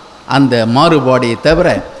மனிதனுக்குத்தான் அந்த மாறுபாடே தவிர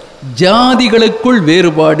ஜாதிகளுக்குள்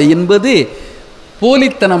வேறுபாடு என்பது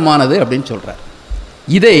போலித்தனமானது அப்படின்னு சொல்கிறார்.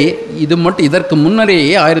 இதற்கு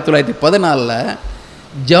முன்னரேயே 1914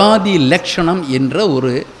 ஜாதி லட்சணம் என்ற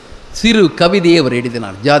ஒரு சிறு கவிதையை அவர்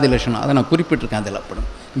எழுதினார். ஜாதி லட்சணம், அதை நான் குறிப்பிட்டிருக்கேன். அதில் படம்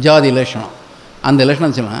ஜாதி லட்சணம். அந்த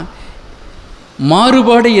லட்சணம் சொன்னால்,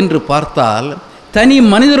 மாறுபாடு என்று பார்த்தால் தனி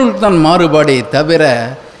மனிதர்களுக்கு தான் மாறுபாடே தவிர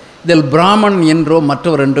இதில் பிராமணன் என்றோ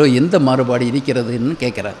மற்றவர் என்றோ எந்த மாறுபாடு இருக்கிறதுன்னு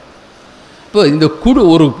கேட்குறார். இப்போ இந்த குழு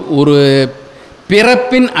ஒரு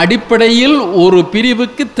பிறப்பின் அடிப்படையில் ஒரு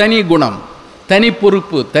பிரிவுக்கு தனி குணம், தனி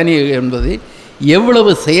பொறுப்பு, தனி என்பது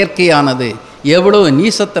எவ்வளவு செயற்கையானது, எவ்வளவு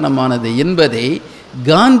நீசத்தனமானது என்பதை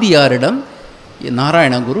காந்தியாரிடம்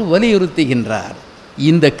நாராயணகுரு வலியுறுத்துகின்றார்.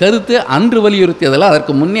 இந்த கருத்து அன்று வலியுறுத்தியதில்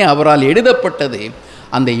அதற்கு முன்னே அவரால் எழுதப்பட்டது.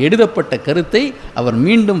 அந்த எழுதப்பட்ட கருத்தை அவர்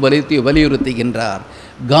மீண்டும் வலியுறுத்துகின்றார்.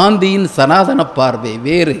 காந்தியின் சனாதன பார்வை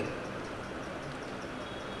வேறு,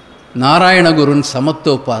 நாராயணகுருவின்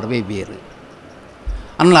சமத்துவ பார்வை வேறு.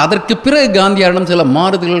 ஆனால் அதற்கு பிறகு காந்தியாரிடம் சில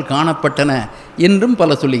மாறுதல்கள் காணப்பட்டன என்றும்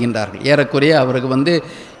பல சொல்லுகின்றார்கள். ஏறக்குறைய அவருக்கு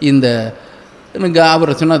இந்த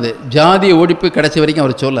அவர் சொன்னது ஜாதி ஒழிப்பு கடைசி வரைக்கும்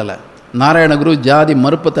அவர் சொல்லலை. நாராயணகுரு ஜாதி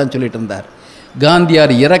மறுப்பைத்தான் சொல்லிட்டு இருந்தார்.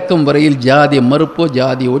 காந்தியார் இறக்கும் வரையில் ஜாதி மறுப்போ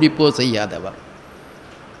ஜாதி ஒழிப்போ செய்யாதவர்.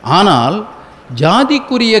 ஆனால்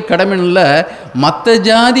ஜாதிக்குரிய கடமையில் மற்ற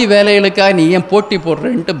ஜாதி வேலைகளுக்காக நீ ஏன் போட்டி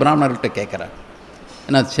போடுறேன்ட்டு பிராமணர்கிட்ட கேட்குறார்.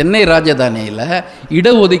 ஏன்னா சென்னை ராஜதானியில்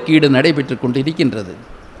இடஒதுக்கீடு நடைபெற்று கொண்டு இருக்கின்றது.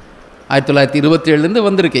 1927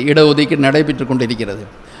 வந்திருக்கு. இடஒதுக்கீடு நடைபெற்று கொண்டு இருக்கிறது.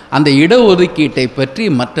 அந்த இடஒதுக்கீட்டை பற்றி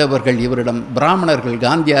மற்றவர்கள் இவரிடம் பிராமணர்கள்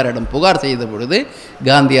காந்தியாரிடம் புகார் செய்த பொழுது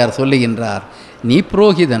காந்தியார் சொல்லுகின்றார், நீ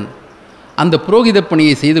புரோகிதன், அந்த புரோகித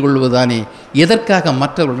பணியை செய்து கொள்வதானே, எதற்காக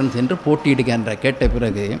மற்றவர்களுடன் சென்று போட்டியிடுகின்ற கேட்ட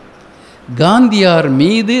பிறகு காந்தியார்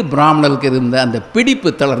மீது பிராமணர்களுக்கு இருந்த அந்த பிடிப்பு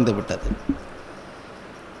தளர்ந்து விட்டது.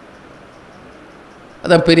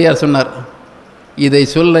 அதான் பெரியார் சொன்னார், இதை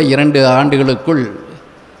சொல்ல 2 ஆண்டுகளுக்குள்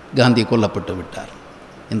காந்தி கொல்லப்பட்டு விட்டார்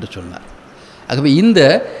என்று சொன்னார். ஆகவே இந்த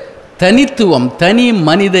தனித்துவம், தனி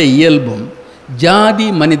மனித இயல்பும் ஜாதி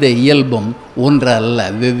மனித இயல்பும் ஒன்று அல்ல,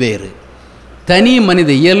 வெவ்வேறு. தனி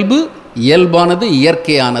மனித இயல்பு இயல்பானது,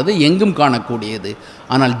 இயற்கையானது, எங்கும் காணக்கூடியது.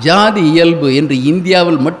 ஆனால் ஜாதி இயல்பு என்று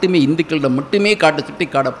இந்தியாவில் மட்டுமே, இந்துக்களிடம் மட்டுமே சுட்டி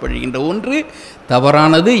காட்டப்படுகின்ற ஒன்று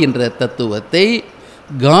தவறானது என்ற தத்துவத்தை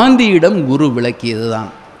காந்தியிடம் குரு விளக்கியது தான்.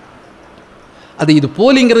 அது இது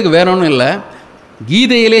போலிங்கிறதுக்கு வேற ஒன்றும் இல்லை.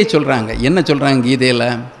 கீதையிலே சொல்கிறாங்க. என்ன சொல்கிறாங்க கீதையில்?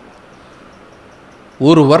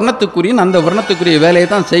 ஒரு வர்ணத்துக்குரிய அந்த வர்ணத்துக்குரிய வேலையை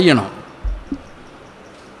தான் செய்யணும்.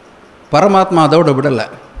 பரமாத்மா அதோடு விடலை.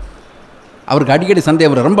 அவருக்கு அடிக்கடி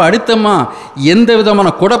சந்தேகம், ரொம்ப அழுத்தமாக எந்த விதமான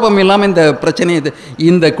குழப்பம் இல்லாமல் இந்த பிரச்சனையை,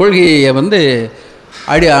 இந்த கொள்கையை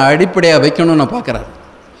அடிப்படையாக வைக்கணும்னு பார்க்குறாரு.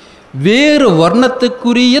 வேறு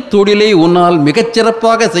வர்ணத்துக்குரிய தொழிலை உன்னால்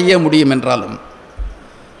மிகச்சிறப்பாக செய்ய முடியும் என்றாலும்,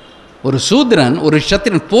 ஒரு சூத்திரன் ஒரு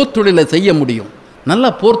சத்திரன் போர் தொழிலை செய்ய முடியும், நல்லா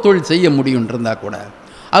போர் தொழில் செய்ய முடியும் இருந்தால் கூட,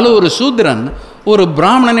 அல்லது ஒரு சூத்திரன் ஒரு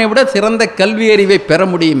பிராமணனை விட சிறந்த கல்வி அறிவை பெற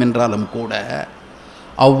முடியும் என்றாலும் கூட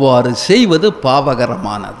அவ்வாறு செய்வது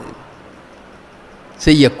பாவகரமானது,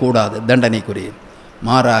 செய்யக்கூடாது, தண்டனைக்குரிய.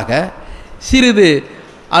 மாறாக சிறிது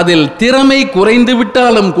அதில் திறமை குறைந்து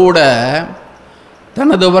விட்டாலும் கூட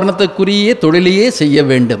தனது வர்ணத்துக்குரிய தொழிலையே செய்ய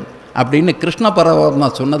வேண்டும் அப்படின்னு கிருஷ்ண பரமாத்மா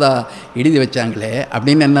சொன்னதா எழுதி வச்சாங்களே.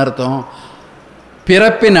 அப்படின்னு என்ன அர்த்தம்?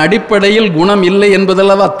 பிறப்பின் அடிப்படையில் குணம் இல்லை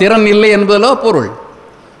என்பதல்லவா, திறன் இல்லை என்பதல்லவா பொருள்.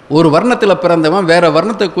 ஒரு வர்ணத்தில் பிறந்தவன் வேற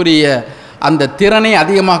வர்ணத்துக்குரிய அந்த திறனை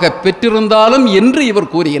அதிகமாக பெற்றிருந்தாலும் என்று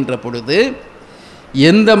இவர் கூறுகின்ற பொழுது,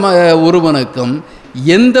 எந்த ஒருவனுக்கும்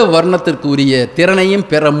எந்த வர்ணத்திற்குரிய திறனையும்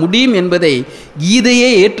பெற முடியும் என்பதை கீதையே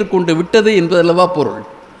ஏற்றுக்கொண்டு விட்டது என்பதல்லவா பொருள்.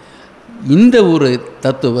 இந்த ஒரு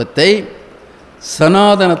தத்துவத்தை,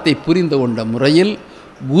 சனாதனத்தை புரிந்து கொண்ட முறையில்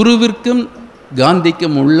குருவிற்கும்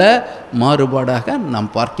காந்திக்கும் உள்ள மாறுபாடாக நாம்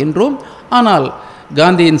பார்க்கின்றோம். ஆனால்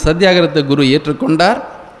காந்தியின் சத்தியாகிரகத்தை குரு ஏற்றுக்கொண்டார்.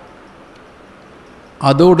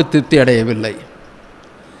 அதோடு திருப்தி அடையவில்லை.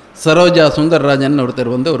 சரோஜா சுந்தரராஜன்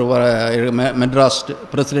ஒருத்தர் ஒரு மெட்ராஸ்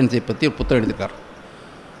பிரசிடென்சியை பற்றி ஒரு புத்தகம் எழுதியிருக்கார்.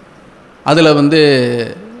 அதில்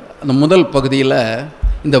அந்த முதல் பகுதியில்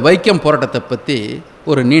இந்த வைக்கம் போராட்டத்தை பற்றி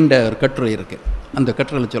ஒரு நீண்ட ஒரு கட்டுரை இருக்குது. அந்த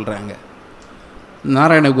கட்டுரையில் சொல்கிறாங்க,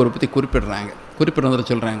 நாராயணகுரு பற்றி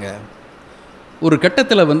குறிப்பிடுறதில் சொல்கிறாங்க, ஒரு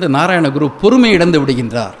கட்டத்தில் நாராயணகுரு பொறுமை இழந்து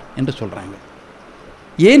விடுகின்றார் என்று சொல்கிறாங்க.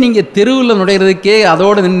 ஏன் நீங்கள் தெருவில் நுழைகிறதுக்கே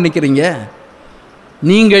அதோடு நினைக்கிறீங்க?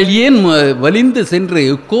 நீங்கள் ஏன் வலிந்து சென்று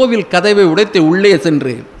கோவில் கதவை உடைத்து உள்ளே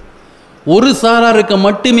சென்று ஒரு சாராருக்கு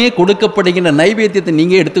மட்டுமே கொடுக்கப்படுகின்ற நைவேத்தியத்தை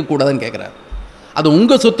நீங்கள் எடுத்துக்கூடாதுன்னு கேட்குறாரு. அது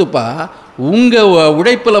உங்கள் சொத்துப்பா, உங்கள்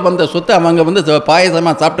உழைப்பில் வந்த சொத்தை அவங்க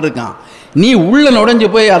பாயசமாக சாப்பிட்ருக்கான், நீ உள்ளே நுழைஞ்சு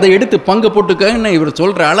போய் அதை எடுத்து பங்கு போட்டுக்கன்னு இவர்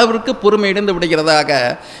சொல்கிற அளவிற்கு பொறுமை இழந்து விடுகிறதாக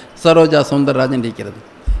சரோஜா சுந்தரராஜன் இருக்கிறது.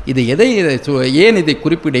 இது ஏன் இதை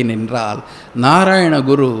குறிப்பிடேன் என்றால்,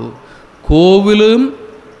 நாராயணகுரு கோவிலும்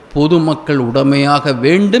பொதுமக்கள் உடைமையாக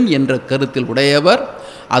வேண்டும் என்ற கருத்தில் உடையவர்.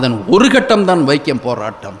 அதன் ஒரு கட்டம்தான் வைக்கம்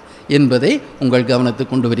போராட்டம் என்பதை உங்கள்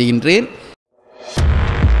கவனத்துக்கு கொண்டு வருகின்றேன்.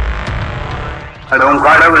 உன்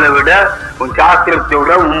கடவுளை விட, உன் சாஸ்திரத்தை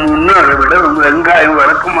விட, உன் முன்னோரை விட, உன் வெங்காயம்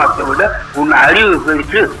வழக்கமாத்தை விட உன் அறிவு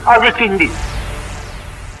பெருசு, அதை சிந்தி.